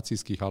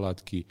komunikacijskih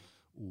alatki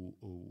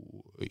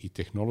i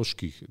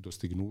tehnoloških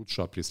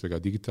dostignuća, prije svega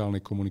digitalne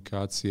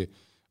komunikacije,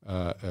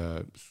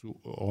 su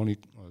oni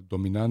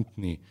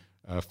dominantni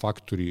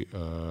faktori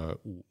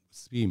u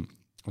svim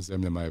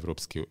zemljama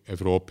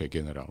Evrope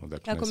generalno.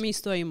 Dakle, kako mi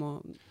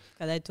stojimo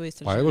kada je to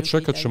istraživanje? Pa evo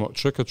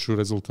čekat ću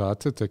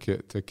rezultate,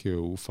 tek je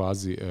u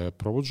fazi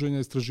provođenja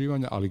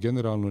istraživanja, ali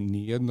generalno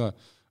nijedna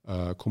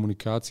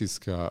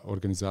komunikacijska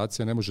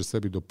organizacija ne može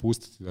sebi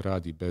dopustiti da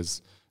radi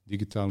bez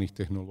digitalnih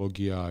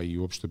tehnologija i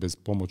uopšte bez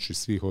pomoći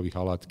svih ovih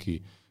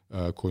alatki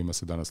kojima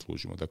se danas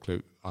služimo. Dakle,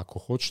 ako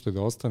hoćete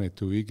da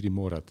ostanete u igri,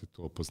 morate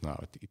to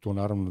poznavati. I to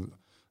naravno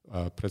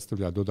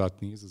predstavlja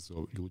dodatni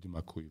izazov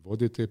ljudima koji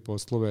vode te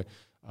poslove.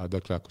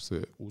 Dakle, ako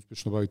se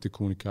uspješno bavite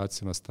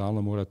komunikacijama,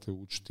 stalno morate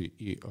učiti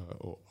i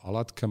o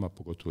alatkama,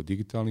 pogotovo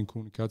digitalnim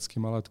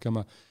komunikacijskim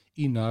alatkama,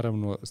 i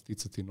naravno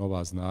sticati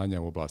nova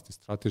znanja u oblasti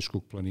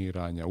strateškog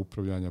planiranja,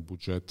 upravljanja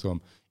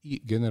budžetom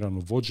i generalno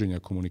vođenja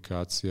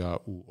komunikacija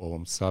u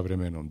ovom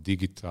savremenom,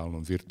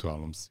 digitalnom,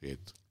 virtualnom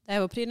svijetu.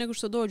 Evo, prije nego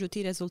što dođu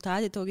ti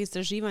rezultati tog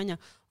istraživanja,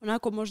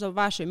 onako možda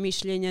vaše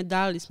mišljenje,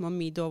 da li smo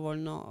mi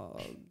dovoljno,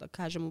 da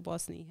kažem, u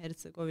Bosni i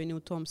Hercegovini u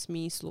tom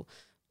smislu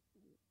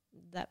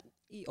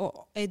i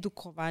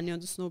edukovani,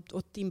 odnosno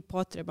o tim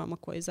potrebama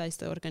koje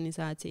zaista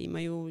organizacije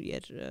imaju,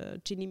 jer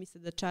čini mi se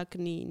da čak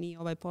ni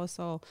ovaj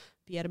posao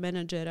PR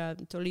menadžera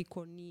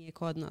toliko nije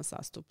kod nas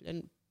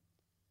zastupljen.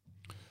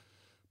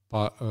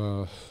 Pa,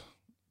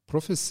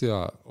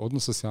 profesija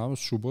odnosa s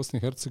javnošću u Bosni i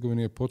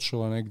Hercegovini je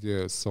počela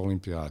negdje sa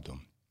olimpijadom.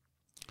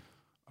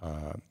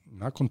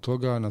 Nakon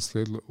toga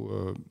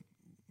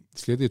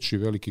sljedeći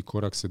veliki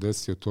korak se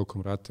desio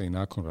tokom rata i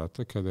nakon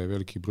rata, kada je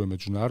veliki broj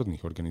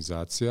međunarodnih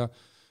organizacija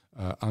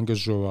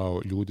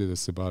angažovao ljude da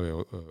se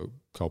bave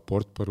kao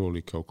portparol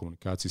i kao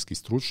komunikacijski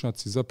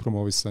stručnjaci za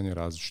promovisanje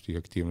različitih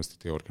aktivnosti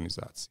te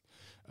organizacije.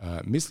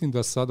 Mislim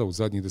da sada u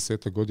zadnjih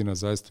 10 godina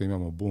zaista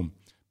imamo boom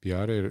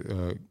PR-a, jer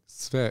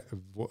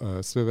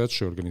sve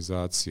veće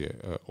organizacije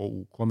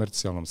u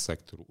komercijalnom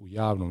sektoru, u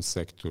javnom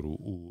sektoru,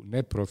 u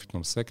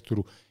neprofitnom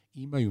sektoru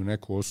imaju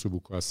neku osobu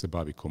koja se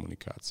bavi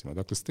komunikacijama.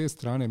 Dakle, s te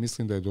strane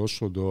mislim da je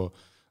došlo do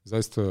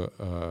zaista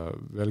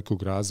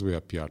velikog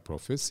razvoja PR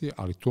profesije,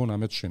 ali to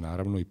nameće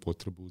naravno i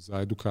potrebu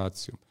za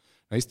edukacijom.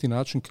 Na isti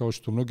način kao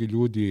što mnogi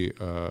ljudi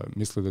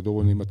misle da je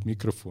dovoljno imati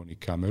mikrofon i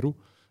kameru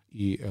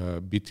i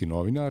biti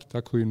novinar,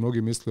 tako i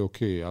mnogi misle,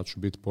 ok, ja ću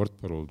biti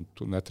portparol,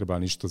 tu ne treba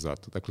ništa za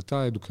to. Dakle,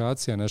 ta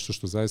edukacija je nešto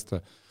što zaista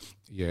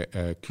je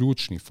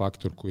ključni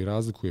faktor koji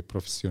razlikuje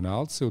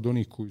profesionalce od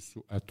onih koji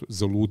su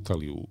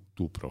zalutali u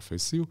tu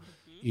profesiju,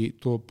 i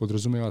to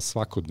podrazumijeva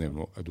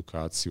svakodnevnu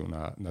edukaciju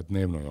na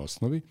dnevnoj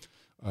osnovi.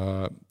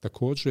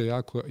 Također,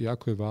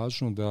 jako je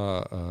važno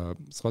da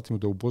shvatimo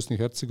da u Bosni i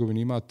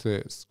Hercegovini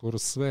imate skoro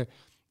sve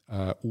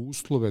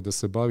uslove da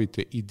se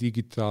bavite i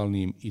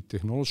digitalnim i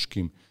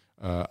tehnološkim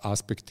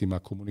aspektima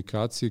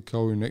komunikacije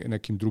kao i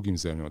nekim drugim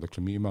zemljama.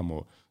 Dakle, mi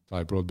imamo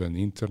taj broadband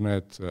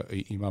internet,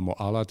 imamo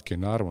alatke,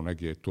 naravno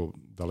negdje je to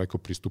daleko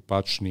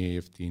pristupačnije,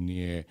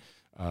 jeftinije,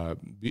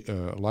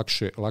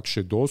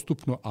 lakše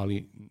dostupno,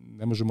 ali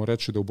ne možemo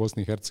reći da u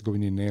Bosni i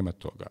Hercegovini nema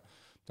toga.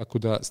 Tako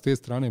da s te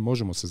strane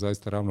možemo se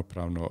zaista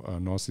ravnopravno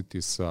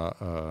nositi sa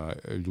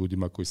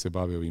ljudima koji se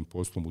bave ovim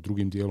poslom u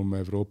drugim dijelovima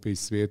Evrope i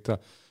svijeta.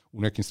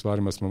 U nekim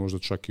stvarima smo možda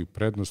čak i u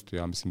prednosti.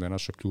 Ja mislim da je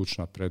naša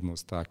ključna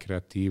prednost ta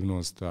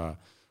kreativnost, ta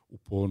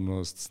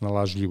upornost,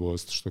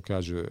 snalažljivost, što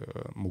kaže,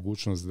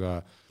 mogućnost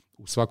da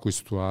u svakoj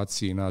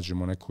situaciji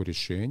nađemo neko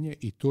rješenje,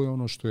 i to je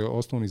ono što je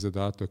osnovni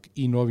zadatak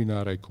i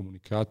novinara i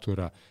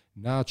komunikatora,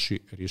 naći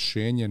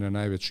rješenje na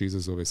najveće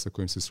izazove sa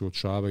kojim se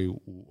suočavaju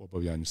u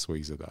obavljanju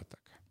svojih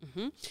zadataka.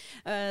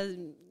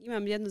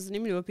 Imam jedno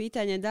zanimljivo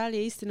pitanje. Da li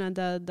je istina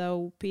da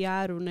u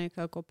PR-u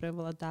nekako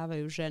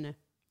prevladavaju žene?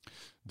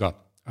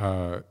 Da.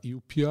 I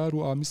u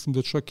PR-u, a mislim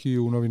da čak i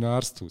u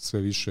novinarstvu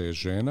sve više je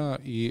žena,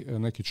 i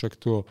neki čak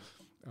to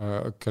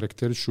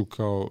karakterišu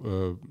kao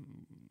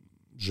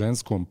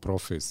ženskom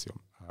profesijom.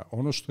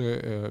 Ono što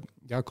je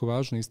jako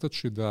važno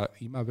istaći da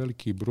ima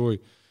veliki broj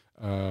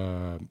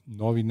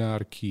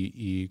novinarki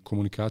i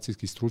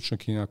komunikacijskih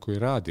stručnjakinja koji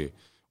rade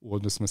u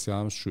odnosima s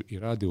javnošću i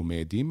rade u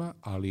medijima,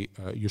 ali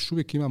još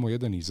uvijek imamo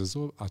jedan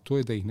izazov, a to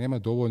je da ih nema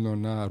dovoljno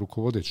na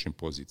rukovodećim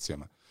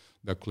pozicijama.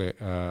 Dakle,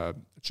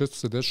 često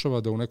se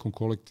dešava da u nekom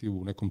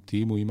kolektivu, u nekom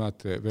timu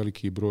imate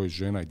veliki broj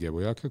žena i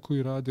djevojaka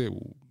koji rade,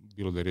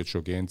 bilo da je riječ o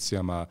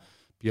agencijama,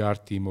 PR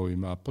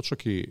timovima, pa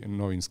čak i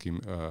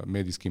novinskim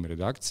medijskim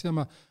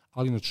redakcijama,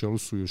 ali na čelu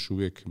su još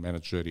uvijek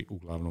menadžeri,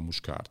 uglavnom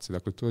muškarci.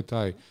 Dakle, to je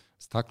taj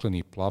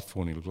stakleni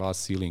plafon ili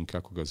glass ceiling,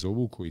 kako ga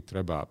zovu, koji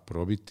treba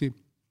probiti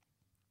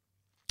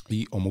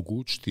i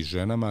omogućiti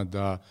ženama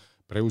da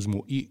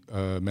preuzmu i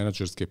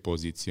menadžerske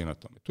pozicije na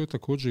tome. To je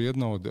također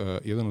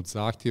jedan od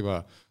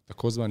zahtjeva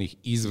takozvanih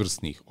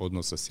izvrsnih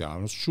odnosa s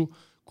javnošću,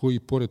 koji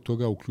pored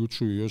toga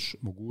uključuju još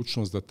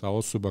mogućnost da ta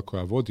osoba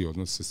koja vodi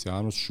odnose s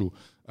javnošću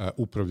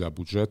upravlja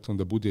budžetom,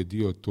 da bude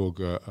dio tog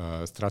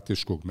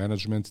strateškog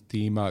menadžment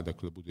tima,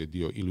 dakle da bude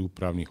dio ili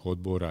upravnih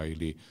odbora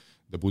ili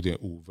da bude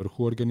u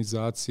vrhu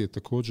organizacije,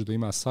 također da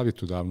ima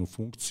savjetodavnu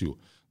funkciju,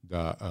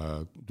 da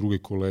druge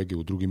kolege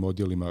u drugim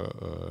odjelima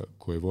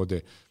koje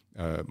vode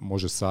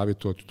može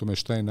savjetovati o tome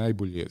šta je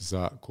najbolje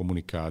za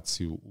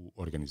komunikaciju u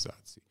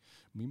organizaciji.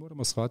 Mi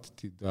moramo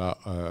shvatiti da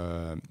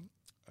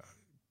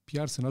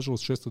PR se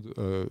nažalost često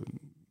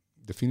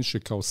definiše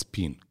kao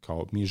spin,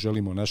 kao mi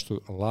želimo nešto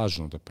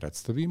lažno da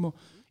predstavimo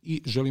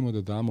i želimo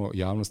da damo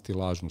javnosti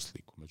lažnu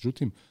sliku.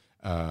 Međutim,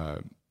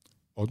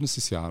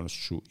 odnosi s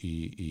javnošću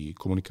i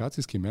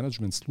komunikacijski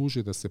menadžment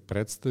služe da se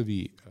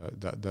predstavi,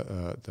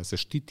 da se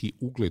štiti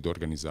ugled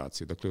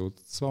organizacije. Dakle,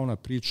 sva ona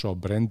priča o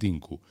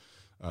brandingu,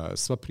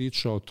 sva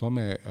priča o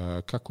tome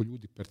kako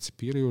ljudi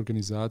percipiraju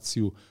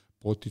organizaciju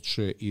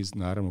potiče iz,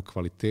 naravno,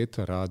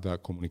 kvaliteta rada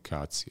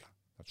komunikacija.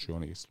 Znači,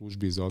 onih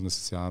službi za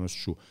odnose s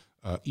javnošću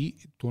i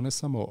to ne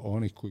samo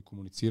oni koji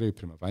komuniciraju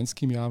prema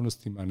vanjskim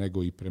javnostima,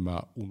 nego i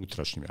prema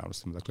unutrašnjim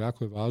javnostima. Dakle,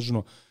 jako je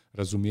važno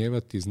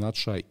razumijevati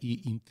značaj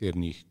i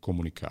internih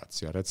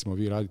komunikacija. Recimo,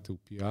 vi radite u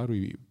PR-u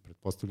i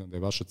pretpostavljam da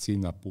je vaša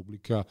ciljna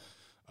publika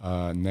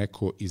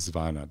neko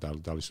izvana,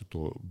 da li su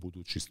to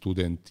budući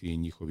studenti,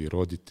 njihovi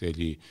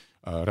roditelji,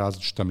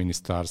 različita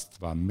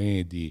ministarstva,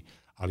 mediji,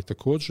 ali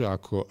također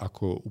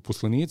ako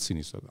uposlenici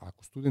nisu,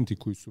 ako studenti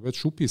koji su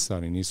već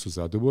upisani nisu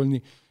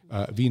zadovoljni,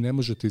 vi ne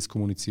možete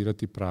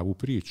iskomunicirati pravu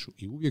priču.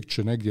 I uvijek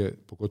će negdje,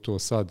 pogotovo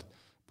sad,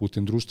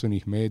 putem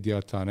društvenih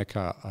medija, ta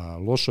neka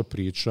loša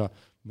priča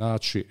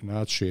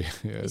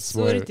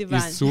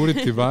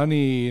iscuriti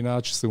vani i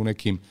naći se u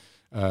nekim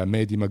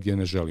medijima gdje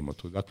ne želimo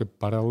to. Dakle,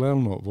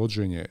 paralelno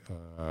vođenje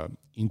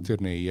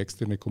interne i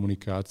eksterne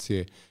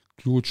komunikacije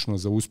ključno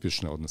za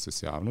uspješne odnose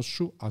s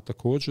javnošću, a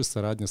također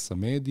saradnja sa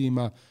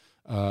medijima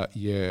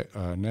je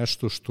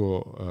nešto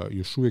što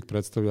još uvijek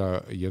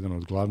predstavlja jedan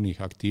od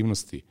glavnih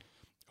aktivnosti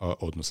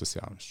odnosa s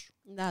javnošću.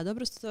 Da,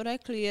 dobro ste to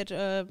rekli jer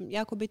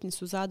jako bitni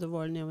su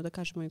zadovoljni, evo da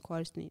kažemo i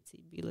korisnici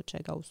bilo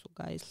čega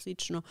usluga i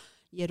slično,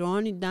 jer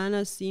oni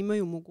danas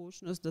imaju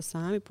mogućnost da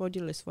sami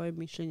podijele svoje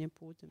mišljenje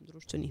putem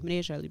društvenih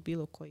mreža ili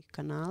bilo kojih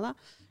kanala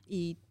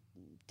i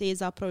te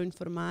zapravo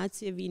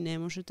informacije vi ne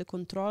možete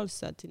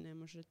kontrolisati, ne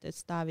možete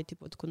staviti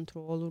pod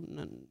kontrolu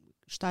na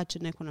šta će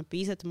neko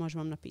napisati, može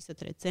vam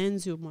napisati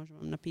recenziju, može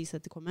vam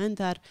napisati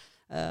komentar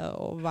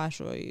o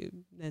vašoj,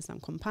 ne znam,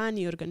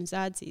 kompaniji,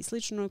 organizaciji i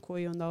slično,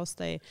 koji onda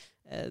ostaje,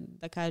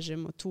 da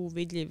kažemo, tu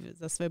vidljiv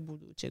za sve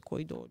buduće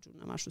koji dođu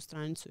na vašu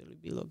stranicu ili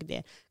bilo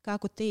gdje.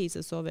 Kako te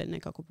izazove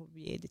nekako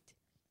pobijediti?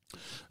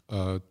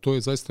 To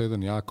je zaista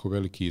jedan jako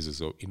veliki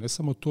izazov. I ne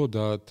samo to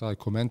da taj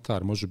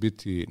komentar može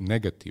biti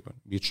negativan.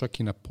 Vi čak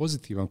i na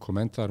pozitivan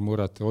komentar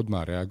morate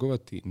odmah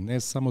reagovati, ne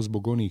samo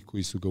zbog onih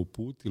koji su ga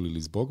uputili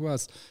ili zbog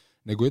vas,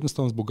 nego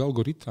jednostavno zbog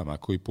algoritama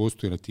koji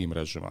postoje na tim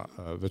mrežama.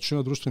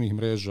 Većina društvenih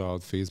mreža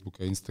od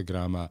Facebooka,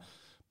 Instagrama,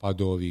 pa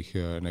do ovih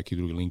nekih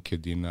drugih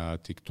LinkedIna,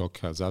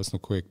 TikToka, zavisno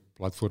koje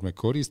platforme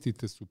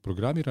koristite, su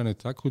programirane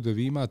tako da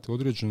vi imate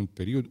određen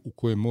period u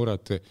kojem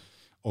morate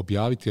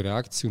objaviti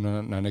reakciju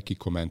na neki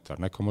komentar.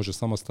 Neko može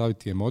samo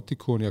staviti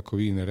emotikon i ako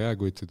vi ne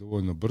reagujete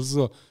dovoljno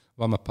brzo,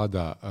 vama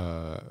pada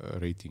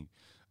rating.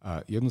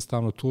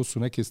 Jednostavno, to su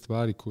neke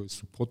stvari koje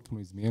su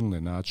potpuno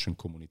izmijenile način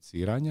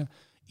komuniciranja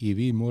i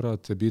vi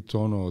morate biti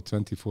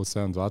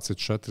 24/7,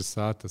 24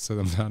 sata,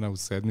 7 dana u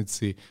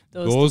sedmici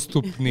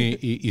dostupni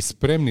i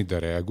spremni da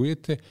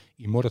reagujete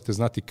i morate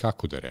znati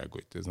kako da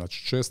reagujete.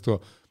 Znači, često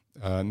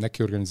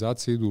neke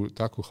organizacije idu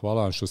tako,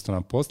 hvala vam što ste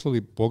nam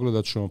poslali,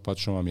 pogledat ćemo pa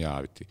ćemo vam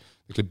javiti.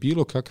 Dakle,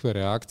 bilo kakva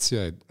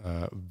reakcija je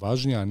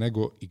važnija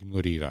nego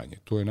ignoriranje.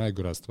 To je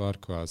najgora stvar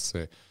koja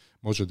se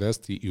može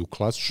desiti i u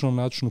klasičnom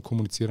načinu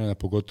komuniciranja,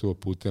 pogotovo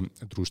putem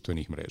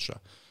društvenih mreža.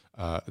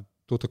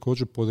 To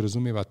također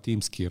podrazumijeva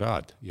timski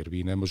rad, jer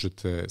vi ne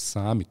možete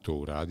sami to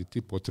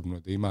uraditi. Potrebno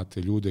je da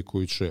imate ljude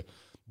koji će,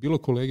 bilo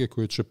kolege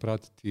koji će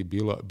pratiti,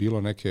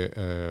 bilo neke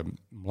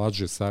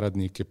mlađe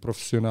saradnike,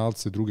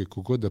 profesionalce, druge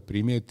kogod da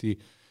primijeti,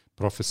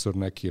 profesor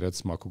neki,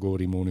 recimo ako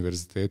govorimo o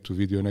univerzitetu,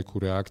 vidio neku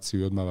reakciju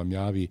i odmah vam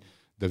javi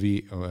da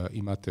vi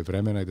imate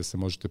vremena i da se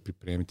možete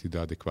pripremiti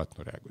da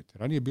adekvatno reagujete.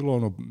 Ranije je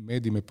bilo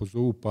mediji me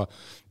pozovu pa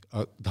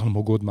da li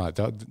mogu odmah,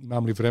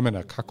 imam li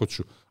vremena, kako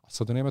ću. A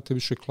sada nemate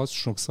više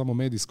klasičnog samo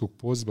medijskog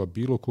poziva,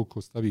 bilo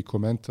ko stavi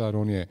komentar,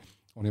 on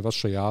je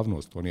vaša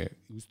javnost, on je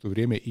u isto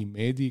vrijeme i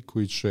mediji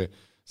koji će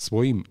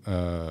svojim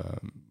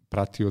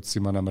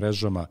pratiocima na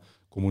mrežama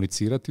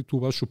komunicirati tu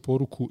vašu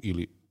poruku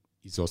ili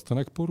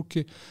izostanak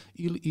poruke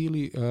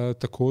ili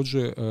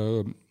također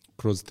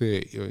kroz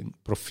te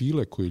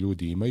profile koje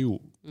ljudi imaju,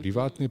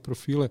 privatne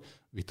profile,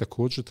 vi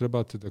također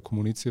trebate da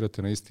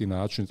komunicirate na isti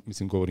način,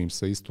 mislim govorim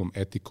sa istom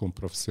etikom,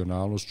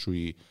 profesionalnošću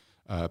i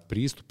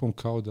pristupom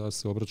kao da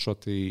se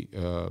obraćate i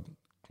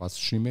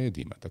klasičnim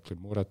medijima. Dakle,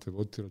 morate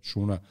voditi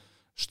računa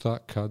šta,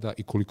 kada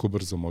i koliko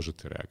brzo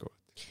možete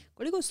reagovati.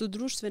 Koliko su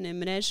društvene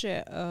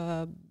mreže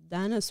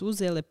danas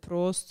uzele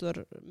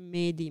prostor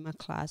medijima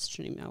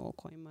klasičnim, o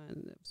kojima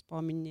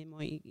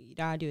spominjemo i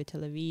radio i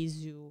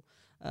televiziju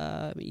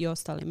i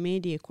ostale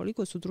medije,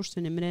 koliko su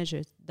društvene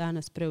mreže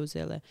danas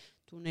preuzele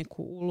tu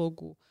neku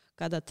ulogu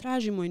kada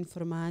tražimo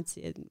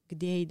informacije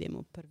gdje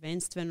idemo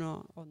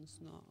prvenstveno,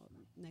 odnosno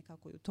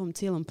nekako u tom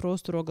cijelom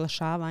prostoru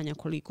oglašavanja,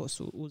 koliko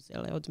su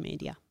uzele od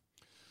medija?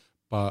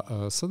 Pa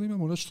sada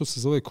imamo nešto što se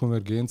zove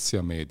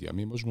konvergencija medija.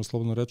 Mi možemo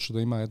slobodno reći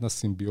da ima jedna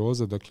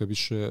simbioza, dakle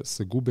više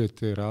se gube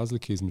te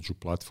razlike između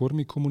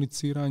platformi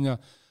komuniciranja,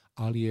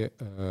 ali je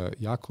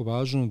jako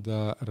važno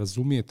da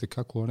razumijete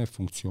kako one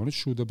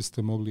funkcionišu da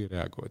biste mogli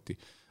reagovati.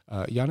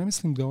 Ja ne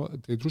mislim da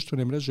te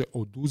društvene mreže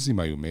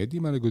oduzimaju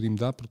medijima, nego da im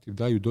naprotiv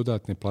daju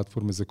dodatne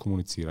platforme za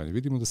komuniciranje.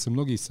 Vidimo da se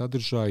mnogi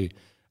sadržaji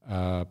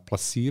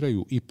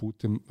plasiraju i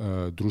putem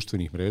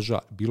društvenih mreža,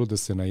 bilo da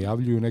se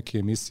najavljuju neke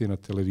emisije na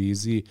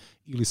televiziji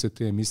ili se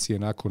te emisije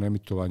nakon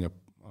emitovanja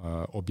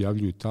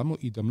objavljuju tamo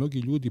i da mnogi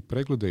ljudi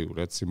pregledaju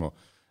recimo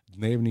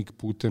dnevnik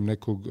putem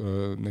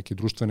neke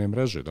društvene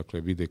mreže,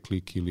 dakle vide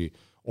klik ili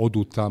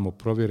odu tamo,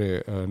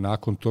 provjere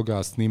nakon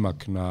toga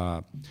snimak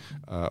na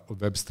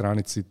web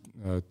stranici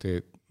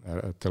te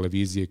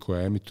televizije koja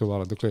je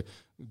emitovala. Dakle,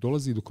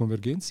 dolazi do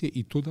konvergencije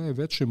i to daje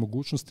veće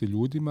mogućnosti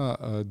ljudima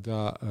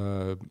da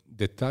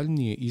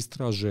detaljnije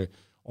istraže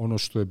ono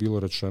što je bilo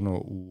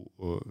rečeno u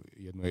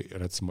jednoj,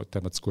 recimo,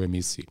 tematskoj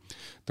emisiji.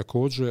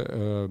 Također,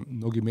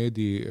 mnogi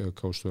mediji,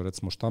 kao što je,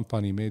 recimo,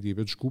 štampani mediji,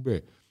 već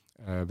gube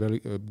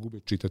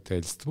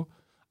čitateljstvo,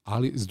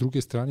 ali s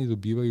druge strane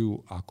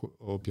dobivaju, ako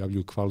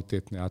objavljuju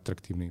kvalitetne,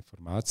 atraktivne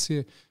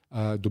informacije,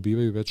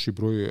 dobivaju veći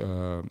broj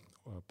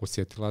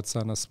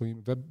posjetilaca na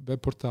svojim web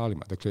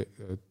portalima. Dakle,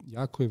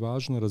 jako je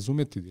važno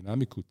razumjeti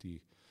dinamiku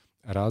tih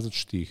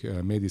različitih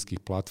medijskih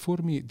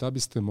platformi da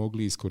biste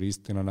mogli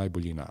iskoristiti na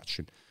najbolji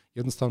način.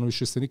 Jednostavno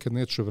više se nikad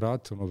neće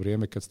vratiti ono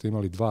vrijeme kad ste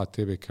imali 2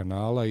 TV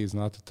kanala i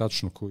znate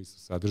tačno koji su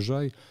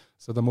sadržaji.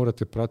 Sada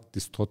morate pratiti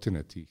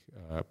stotine tih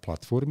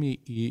platformi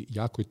i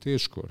jako je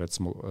teško,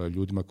 recimo,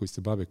 ljudima koji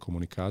se bave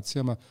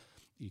komunikacijama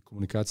i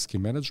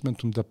komunikacijskim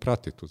menadžmentom da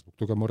prate to. Zbog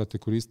toga morate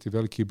koristiti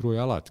veliki broj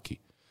alatki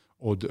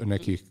od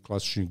nekih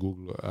klasičnih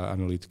Google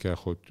analitika,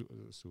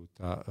 su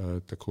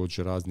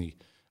također raznih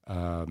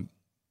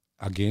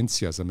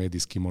agencija za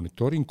medijski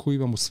monitoring koji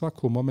vam u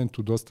svakom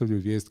momentu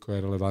dostavljaju vijest koja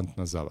je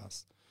relevantna za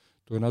vas.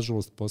 To je,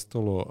 nažalost,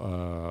 postalo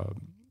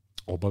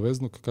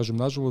obavezno. Kažem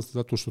nažalost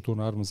zato što to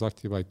naravno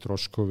zahtjeva i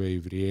troškove i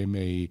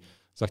vrijeme i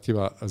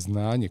zahtjeva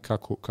znanje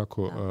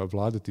kako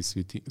vladati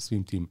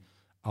svim tim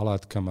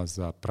alatkama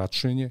za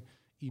praćenje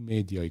i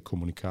medija i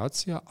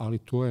komunikacija, ali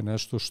to je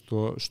nešto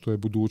što je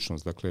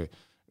budućnost. Dakle,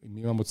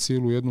 mi imamo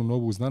cijelu jednu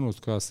novu znanost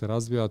koja se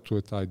razvija, to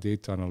je taj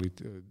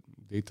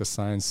data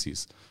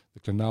sciences,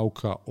 dakle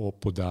nauka o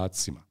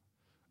podacima,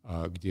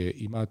 gdje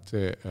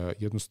imate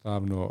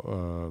jednostavno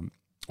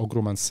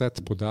ogroman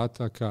set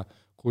podataka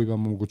koji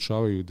vam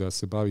omogućavaju da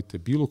se bavite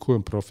bilo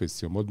kojom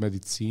profesijom, od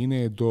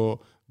medicine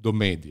do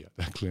medija.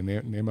 Dakle,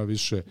 nema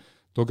više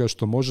toga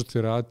što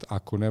možete raditi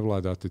ako ne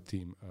vladate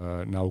tim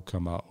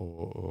naukama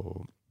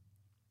o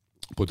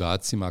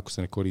podacima, ako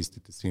se ne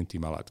koristite svim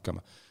tim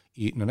alatkama.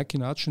 I na neki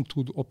način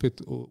tu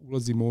opet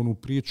ulazimo u onu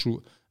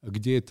priču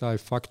gdje je taj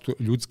faktor,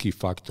 ljudski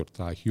faktor,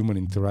 taj human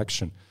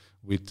interaction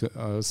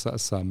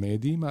sa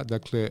medijima.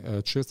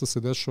 Dakle, često se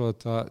dešava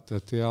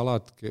te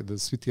alatke, da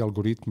svi ti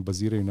algoritmi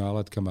baziraju na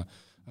alatkama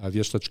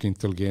vještačke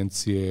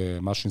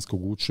inteligencije,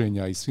 mašinskog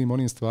učenja i svim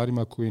onim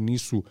stvarima koje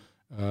nisu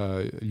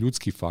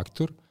ljudski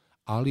faktor,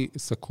 ali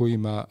sa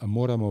kojima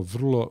moramo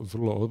vrlo,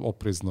 vrlo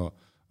oprezno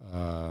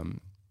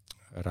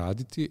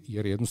raditi,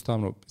 jer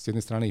jednostavno s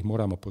jedne strane ih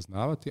moramo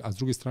poznavati, a s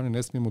druge strane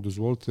ne smijemo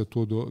dozvoliti da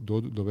to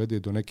dovede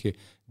do neke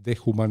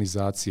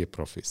dehumanizacije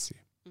profesije.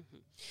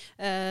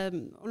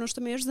 Ono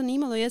što me još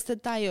zanimalo jeste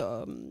taj,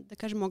 da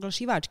kažemo,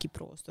 oglašivački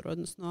prostor,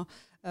 odnosno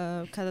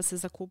kada se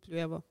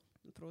zakupljuje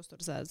prostor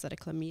za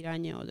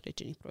reklamiranje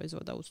određenih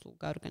proizvoda,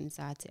 usluga,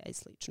 organizacija i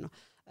slično.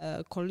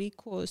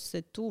 Koliko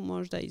se tu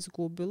možda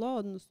izgubilo,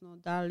 odnosno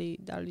da li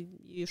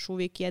je još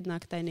uvijek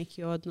jednak taj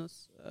neki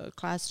odnos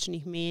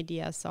klasičnih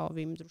medija sa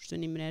ovim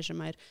društvenim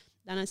mrežama, jer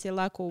danas je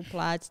lako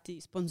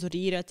uplatiti,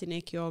 sponzorirati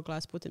neki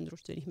oglas putem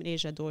društvenih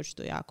mreža, doći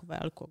do jako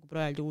velikog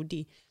broja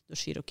ljudi, do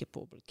široke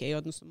publike. I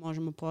odnosno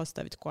možemo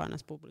postaviti koja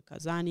nas publika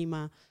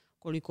zanima,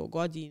 koliko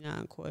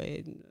godina,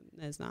 koje,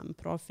 ne znam,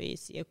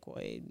 profesije,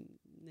 koje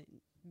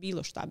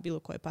bilo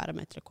koje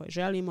parametre koje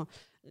želimo,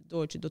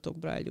 doći do tog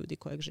broja ljudi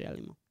kojeg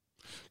želimo.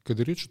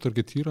 Kada je riječ o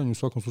targetiranju, u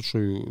svakom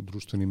slučaju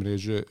društvene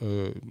mreže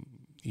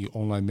i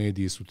online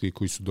mediji su ti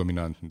koji su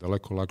dominantni.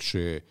 Daleko lakše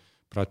je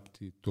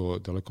pratiti to,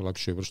 daleko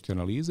lakše je vršiti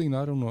analize i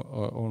naravno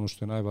ono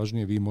što je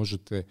najvažnije, vi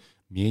možete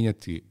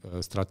mijenjati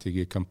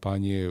strategije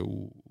kampanje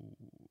u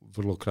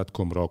vrlo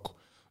kratkom roku.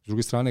 S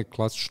druge strane,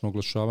 klasično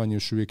oglašavanje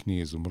još uvijek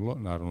nije izumrlo.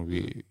 Naravno,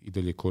 vi i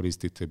dalje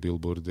koristite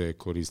billboarde,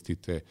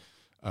 koristite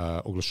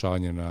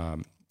oglašavanje na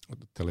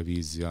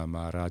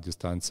televizijama,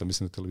 radiostanicama.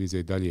 Mislim da televizija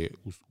i dalje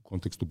u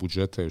kontekstu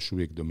budžeta još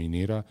uvijek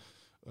dominira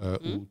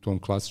u tom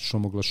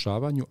klasičnom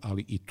oglašavanju,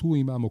 ali i tu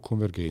imamo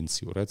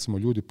konvergenciju. Recimo,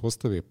 ljudi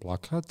postave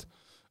plakat,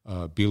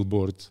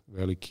 billboard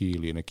veliki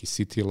ili neki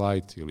city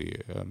light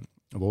ili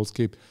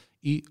wallscape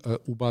i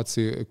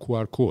ubace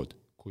QR kod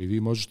koji vi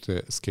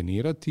možete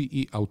skenirati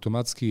i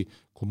automatski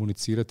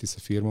komunicirati sa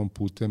firmom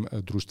putem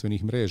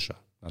društvenih mreža.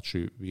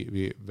 Znači,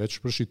 vi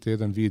već vršite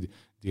jedan vid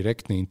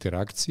direktne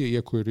interakcije,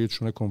 iako je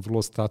riječ o nekom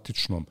vrlo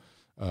statičnom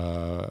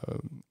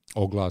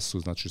oglasu,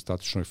 znači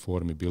statičnoj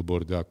formi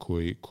billboarda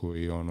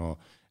koji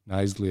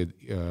naizgled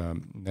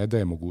ne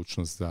daje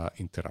mogućnost za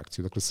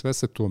interakciju. Dakle, sve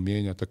se to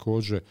mijenja.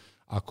 Također,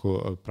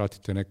 ako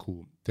pratite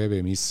neku TV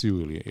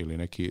emisiju ili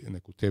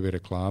neku TV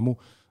reklamu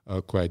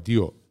koja je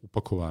dio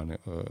upakovane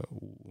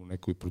u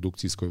nekoj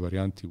produkcijskoj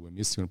varijanti u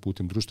emisiju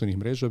putem društvenih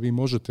mreža, vi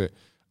možete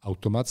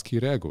automatski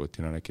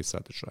reagovati na neke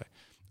sadržaje.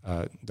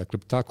 Dakle,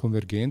 ta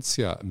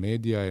konvergencija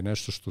medija je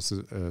nešto što se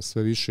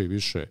sve više i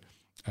više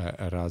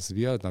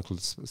razvija. Dakle,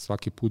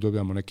 svaki put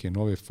dobijamo neke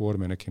nove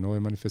forme, neke nove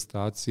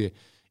manifestacije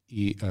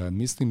i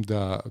mislim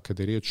da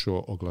kada je riječ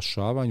o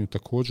oglašavanju,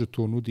 također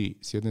to nudi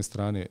s jedne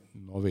strane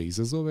nove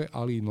izazove,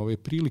 ali i nove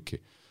prilike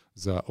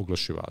za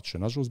oglašivače.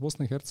 Nažalost,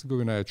 Bosna i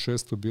Hercegovina je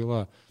često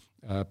bila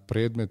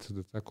predmet,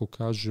 da tako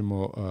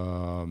kažemo,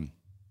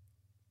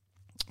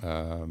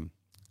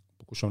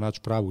 pokušavam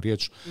naći pravu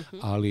riječ,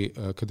 ali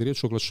kada je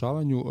riječ o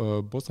oglašavanju,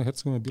 Bosna i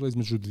Hercegovina je bila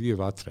između dvije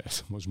vatre,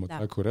 možemo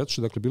tako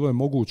reći. Dakle, bilo je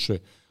moguće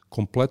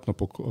kompletno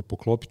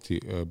poklopiti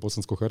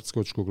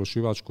bosansko-hercegovačko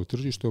oglašivačko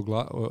tržište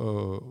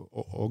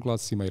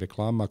oglasima i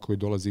reklama koje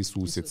dolaze iz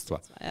susjedstva.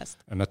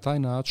 Na taj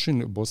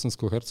način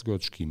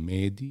bosansko-hercegovački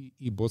mediji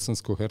i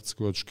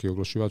bosansko-hercegovačke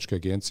oglašivačke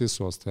agencije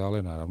su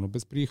ostajale naravno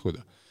bez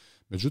prihoda.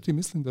 Međutim,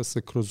 mislim da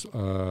se kroz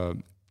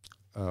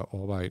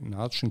ovaj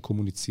način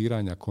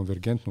komuniciranja,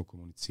 konvergentnog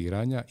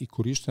komuniciranja i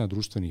korištenja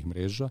društvenih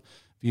mreža,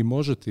 vi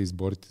možete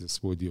izboriti za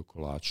svoj dio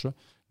kolača.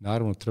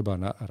 Naravno,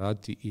 treba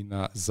raditi i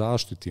na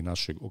zaštiti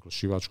našeg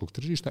oglašivačkog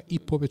tržišta i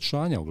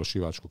povećanja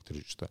oglašivačkog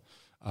tržišta.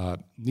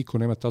 Niko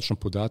nema tačan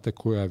podatak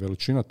koja je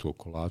veličina tog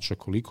kolača,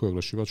 koliko je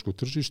oglašivačko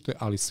tržište,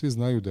 ali svi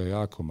znaju da je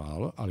jako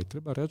malo, ali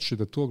treba reći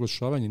da to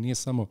oglašavanje nije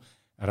samo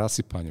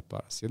rasipanje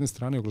para. S jedne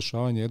strane,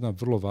 oglašavanje je jedan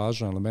vrlo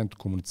važan element u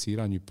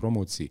komuniciranju i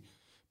promociji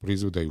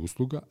proizvoda i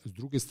usluga. S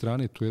druge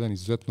strane, to je jedan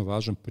izuzetno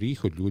važan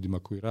prihod ljudima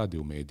koji rade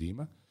u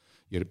medijima,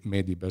 jer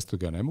mediji bez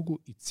toga ne mogu,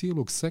 i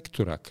cijelog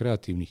sektora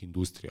kreativnih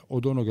industrija,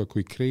 od onoga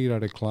koji kreira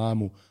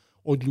reklamu,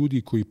 od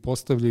ljudi koji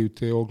postavljaju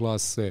te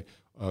oglase,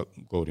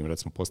 govorim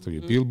recimo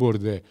postavljaju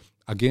billboarde,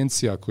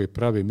 agencija koje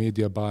prave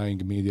media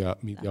buying,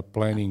 media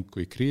planning,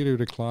 koji kreiraju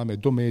reklame,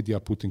 do medija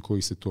putem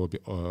kojih se to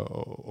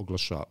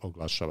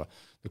oglašava.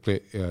 Dakle,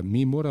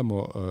 mi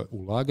moramo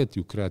ulagati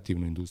u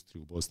kreativnu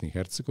industriju u Bosni i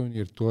Hercegovini,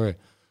 jer to je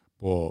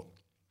po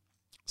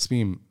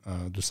svim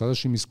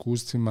dosadašnjim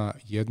iskustvima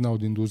jedna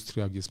od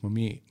industrija gdje smo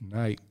mi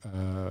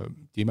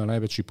gdje ima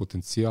najveći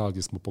potencijal,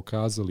 gdje smo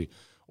pokazali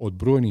od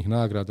brojnih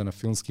nagrada na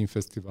filmskim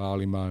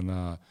festivalima,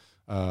 na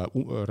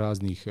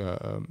raznih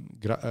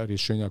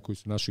rješenja koji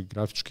su naši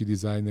grafički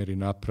dizajneri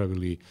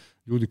napravili,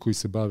 ljudi koji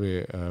se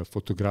bave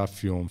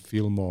fotografijom,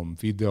 filmom,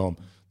 videom.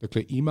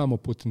 Dakle, imamo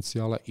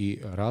potencijala i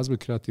razvoj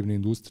kreativne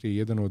industrije je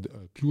jedan od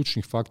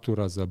ključnih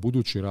faktora za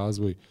budući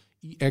razvoj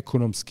i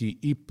ekonomski,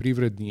 i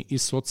privredni, i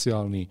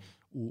socijalni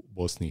u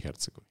Bosni i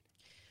Hercegovini.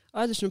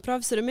 Odlično,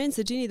 profesore, meni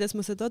se čini da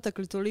smo se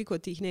dotakli toliko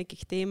tih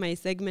nekih tema i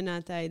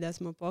segmenata i da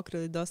smo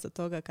pokrili dosta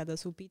toga kada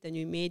su u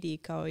pitanju i mediji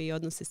kao i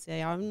odnose sa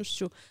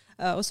javnošću.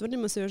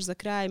 Osvrnimo se još za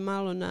kraj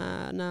malo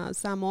na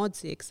sam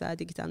odsjek sa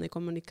digitalne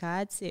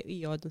komunikacije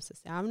i odnose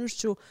sa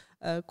javnošću.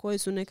 Koje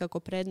su nekako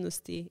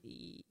prednosti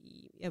i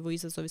evo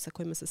izazovi sa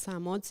kojima se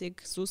sam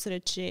odsjek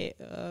susreće,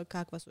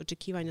 kakva su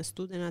očekivanja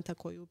studenata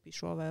koji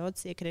upišu ovaj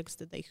odsjek. Rekli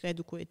ste da ih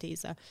edukujete i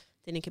za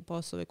te neke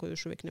poslove koji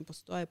još uvijek ne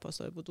postoje,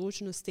 poslove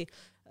budućnosti.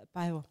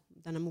 Pa evo,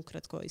 da nam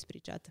ukratko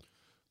ispričate.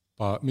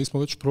 Pa mi smo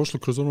već prošli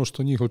kroz ono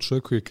što njih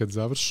očekuje kad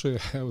završe.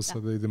 Evo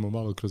sada idemo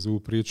malo kroz ovu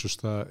priču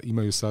šta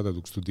imaju sada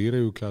dok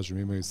studiraju. Kažem,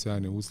 imaju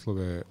sjajne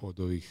uslove od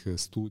ovih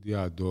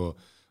studija do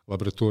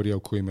laboratorija u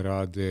kojim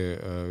rade,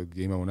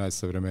 gdje imamo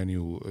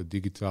najsavremeniju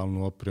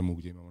digitalnu opremu,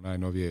 gdje imamo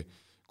najnovije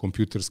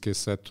kompjuterske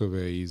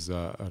setove i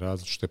za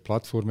različite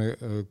platforme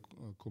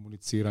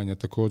komuniciranja.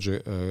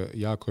 Također,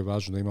 jako je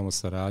važno da imamo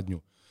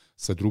saradnju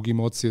sa drugim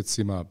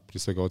odsjecima, prije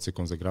svega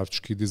odsjekom za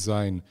grafički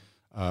dizajn,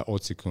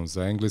 odsjekom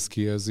za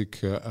engleski jezik,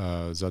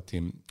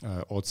 zatim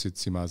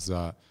odsjecima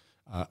za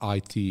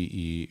IT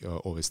i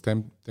ove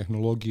STEM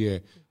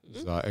tehnologije,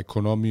 za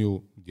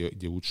ekonomiju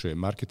gdje uče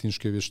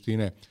marketinške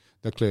vještine.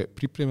 Dakle,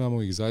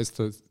 pripremamo ih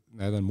zaista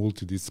na jedan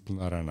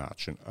multidisciplinaran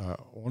način.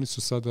 Oni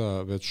su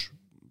sada već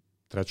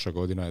 3.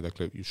 godina, je,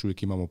 dakle još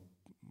uvijek imamo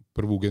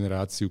prvu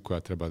generaciju koja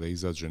treba da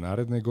izađe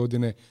naredne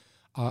godine,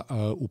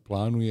 a u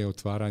planu je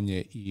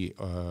otvaranje i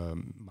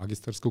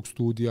magistarskog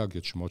studija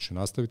gdje će moći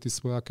nastaviti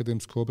svoje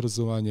akademsko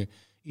obrazovanje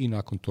i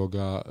nakon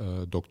toga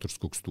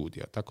doktorskog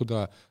studija. Tako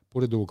da,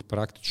 pored ovog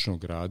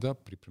praktičnog rada,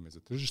 pripreme za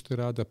tržište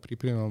rada,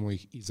 pripremamo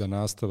ih i za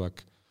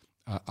nastavak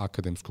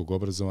akademskog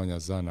obrazovanja,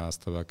 za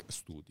nastavak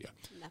studija.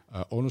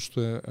 Ono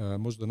što je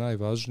možda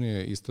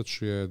najvažnije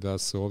istaći je da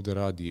se ovdje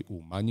radi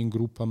u manjim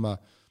grupama,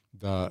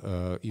 da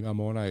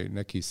imamo onaj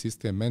neki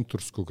sistem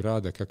mentorskog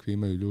rada kakvi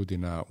imaju ljudi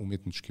na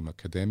umjetničkim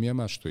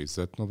akademijama, što je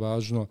izuzetno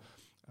važno.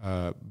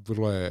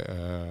 Vrlo je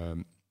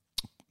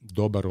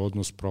dobar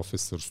odnos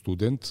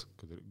profesor-student,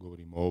 kada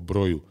govorimo o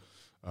broju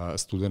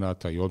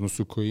studenata i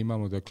odnosu koji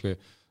imamo, dakle,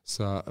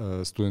 sa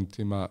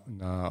studentima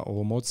na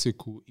ovom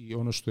odsjeku, i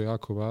ono što je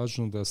jako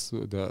važno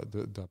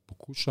da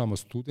pokušamo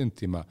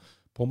studentima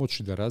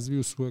pomoći da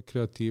razviju svoju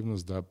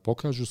kreativnost, da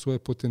pokažu svoje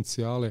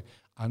potencijale,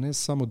 a ne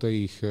samo da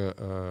ih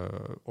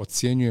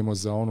ocjenjujemo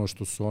za ono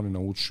što su oni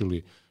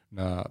naučili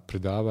na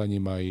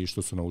predavanjima i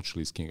što su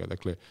naučili iz knjiga.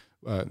 Dakle,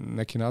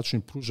 neki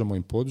način pružamo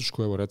im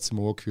podršku. Evo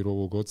recimo u okviru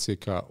ovog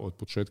odsjeka od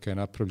početka je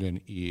napravljen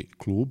i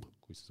klub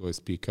koji se zove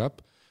Speak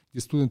Up,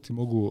 gdje studenti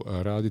mogu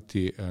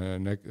raditi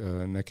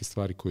neke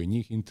stvari koje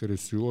njih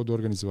interesuju, od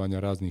organizovanja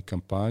raznih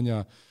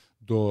kampanja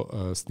do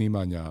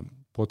snimanja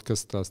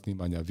podcasta,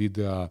 snimanja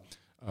videa.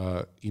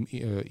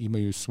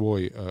 Imaju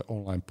svoj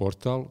online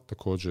portal,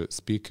 također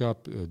Speak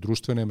Up,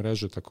 društvene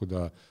mreže, tako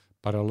da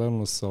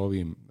paralelno sa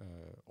ovim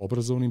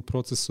obrazovnim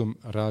procesom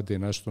rade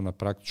nešto na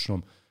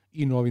praktičnom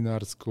i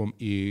novinarskom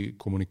i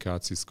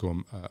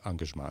komunikacijskom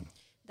angažmanu.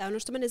 Da, ono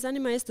što mene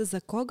zanima jeste za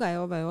koga je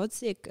ovaj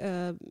odsjek.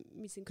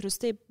 Mislim, kroz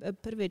te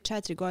prve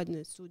 4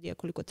 godine studija,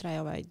 koliko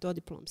traje ovaj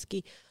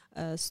dodiplomski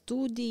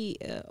studij,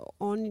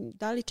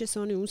 da li će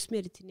se oni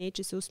usmjeriti,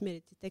 neće se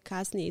usmjeriti, te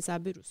kasnije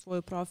izabiru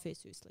svoju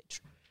profesiju i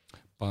slično?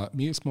 Pa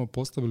mi smo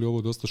postavili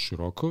ovo dosta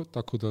široko,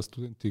 tako da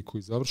studenti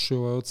koji završe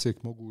ovaj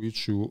odsjek mogu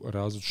ići u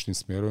različitim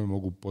smjerovima,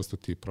 mogu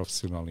postati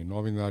profesionalni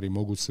novinari,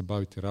 mogu se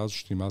baviti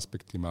različitim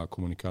aspektima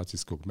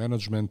komunikacijskog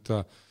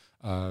menadžmenta,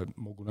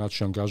 mogu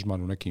naći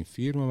angažman u nekim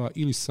firmama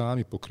ili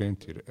sami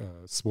pokrenuti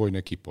svoj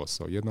neki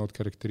posao. Jedna od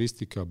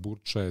karakteristika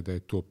Burča je da je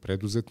to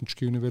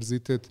preduzetnički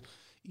univerzitet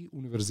i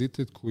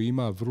univerzitet koji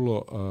ima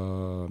vrlo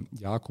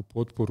jaku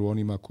potporu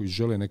onima koji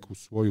žele neku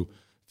svoju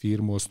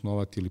firmu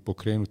osnovati ili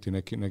pokrenuti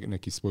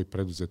neki svoj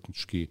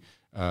preduzetnički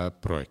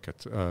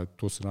projekat.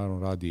 To se naravno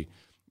radi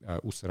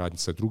u saradnji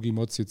sa drugim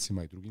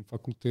odsjecima i drugim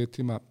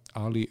fakultetima,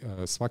 ali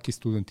svaki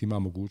student ima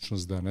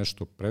mogućnost da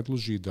nešto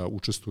predloži, da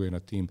učestvuje na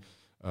tim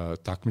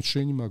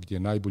takmičenjima gdje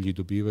najbolji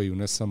dobivaju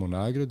ne samo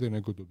nagrade,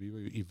 nego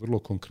dobivaju i vrlo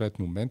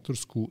konkretnu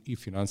mentorsku i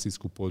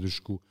financijsku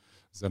podršku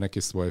za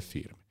neke svoje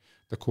firme.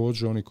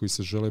 Također, oni koji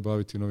se žele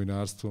baviti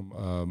novinarstvom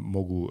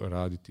mogu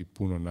raditi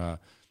puno na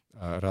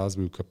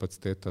razvoju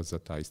kapaciteta za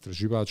taj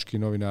istraživački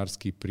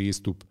novinarski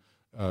pristup,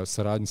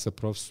 saradnji sa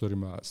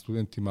profesorima,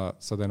 studentima.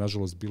 Sada je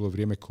nažalost bilo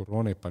vrijeme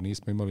korone, pa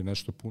nismo imali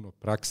nešto puno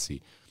praksi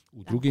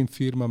u drugim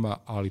firmama,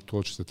 ali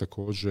to će se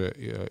također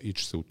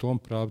ići se u tom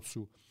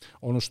pravcu.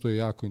 Ono što je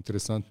jako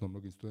interesantno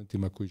mnogim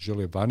studentima koji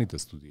žele vani da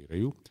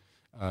studiraju,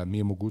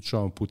 mi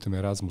omogućavamo putem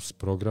Erasmus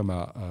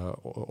programa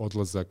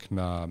odlazak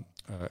na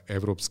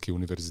evropske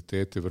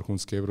univerzitete,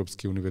 vrhunske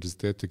evropske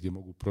univerzitete gdje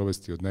mogu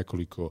provesti od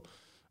nekoliko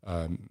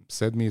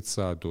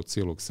sedmica do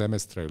cijelog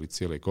semestra ili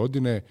cijele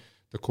godine.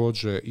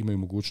 Također imaju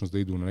mogućnost da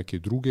idu na neke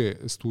druge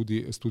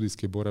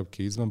studijske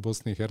boravke izvan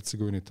Bosne i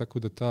Hercegovine, tako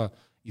da ta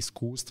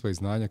iskustva i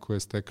znanja koje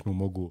steknu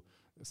mogu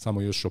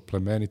samo još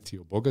oplemeniti,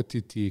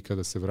 obogatiti i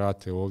kada se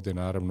vrate ovdje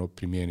naravno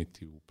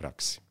primijeniti u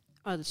praksi.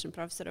 Odlično,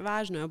 profesore.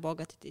 Važno je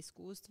obogatiti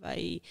iskustva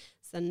i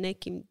sa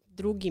nekim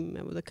drugim,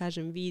 evo da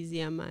kažem,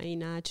 vizijama i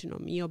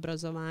načinom i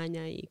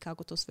obrazovanja i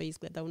kako to sve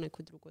izgleda u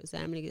nekoj drugoj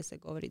zemlji gdje se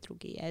govori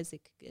drugi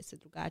jezik, gdje se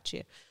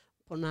drugačije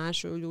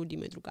ponašaju ljudi,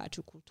 imaju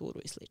drugačiju kulturu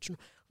i slično.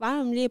 Hvala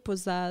vam lijepo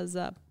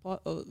za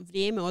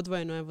vrijeme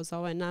odvojeno evo za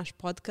ovaj naš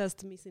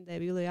podcast. Mislim da je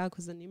bilo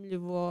jako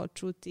zanimljivo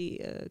čuti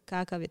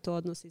kakav je to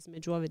odnos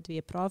između ove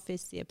dvije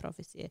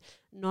profesije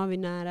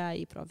novinara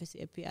i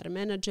profesije PR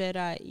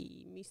menadžera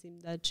i mislim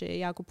da će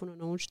jako puno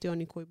naučiti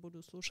oni koji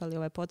budu slušali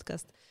ovaj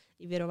podcast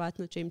i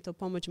vjerovatno će im to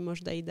pomoći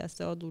možda i da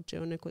se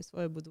odluče o nekoj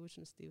svojoj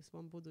budućnosti u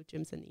svom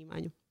budućem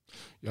zanimanju.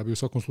 Ja bih u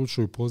svakom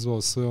slučaju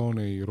pozvao sve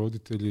one i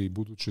roditelje i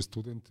buduće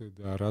studente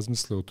da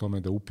razmisle o tome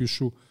da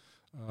upišu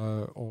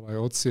ovaj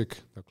odsjek,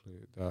 dakle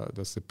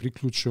da se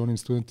priključe onim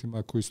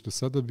studentima koji su do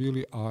sada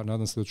bili, a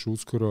nadam se da će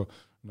uskoro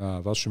na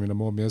vašem i na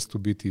mom mjestu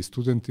biti i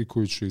studenti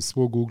koji će iz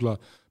svog ugla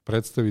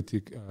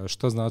predstaviti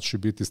šta znači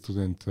biti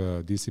student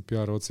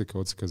DCPR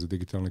odsjeka za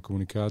digitalne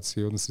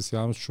komunikacije i odnose s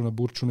javnošću na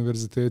Burč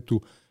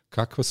univerzitetu,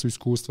 kakva su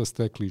iskustva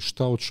stekli,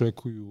 šta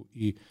očekuju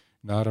i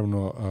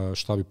naravno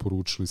šta bi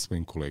poručili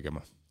svojim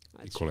kolegama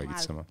i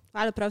kolegicama.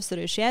 Hvala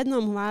profesoru još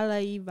jednom, hvala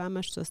i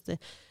vama što ste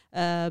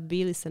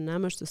bili sa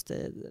nama, što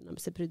ste nam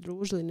se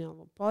pridružili na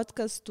ovom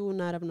podcastu.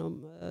 Naravno,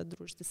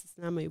 družite se s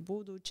nama i u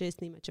buduće,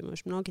 snimat ćemo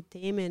još mnoge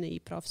teme i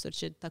profesor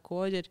će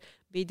također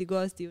biti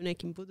gosti u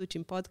nekim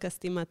budućim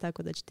podcastima,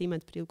 tako da ćete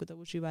imati priliku da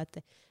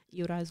uživate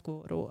i u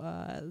razgovoru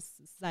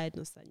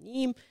zajedno sa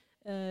njim.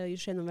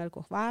 Još jednom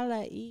veliko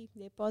hvala i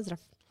lijep pozdrav.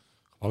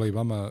 Hvala i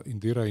vama,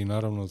 Indira, i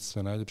naravno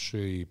sve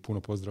najljepše i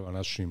puno pozdrava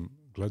našim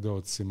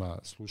gledaocima,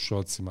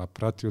 slušaocima,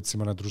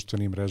 pratiocima na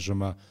društvenim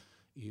mrežama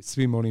i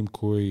svim onim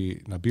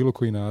koji na bilo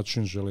koji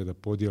način žele da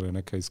podijele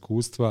neka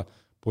iskustva.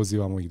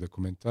 Pozivamo ih da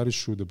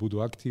komentarišu, da budu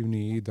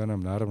aktivni i da nam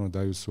naravno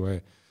daju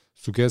svoje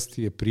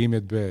sugestije,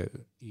 primjedbe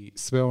i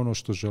sve ono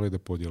što žele da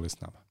podijele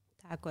s nama.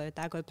 Tako je.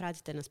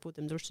 Pratite nas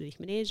putem društvenih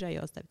mreža i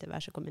ostavite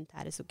vaše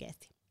komentare,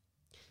 sugestije.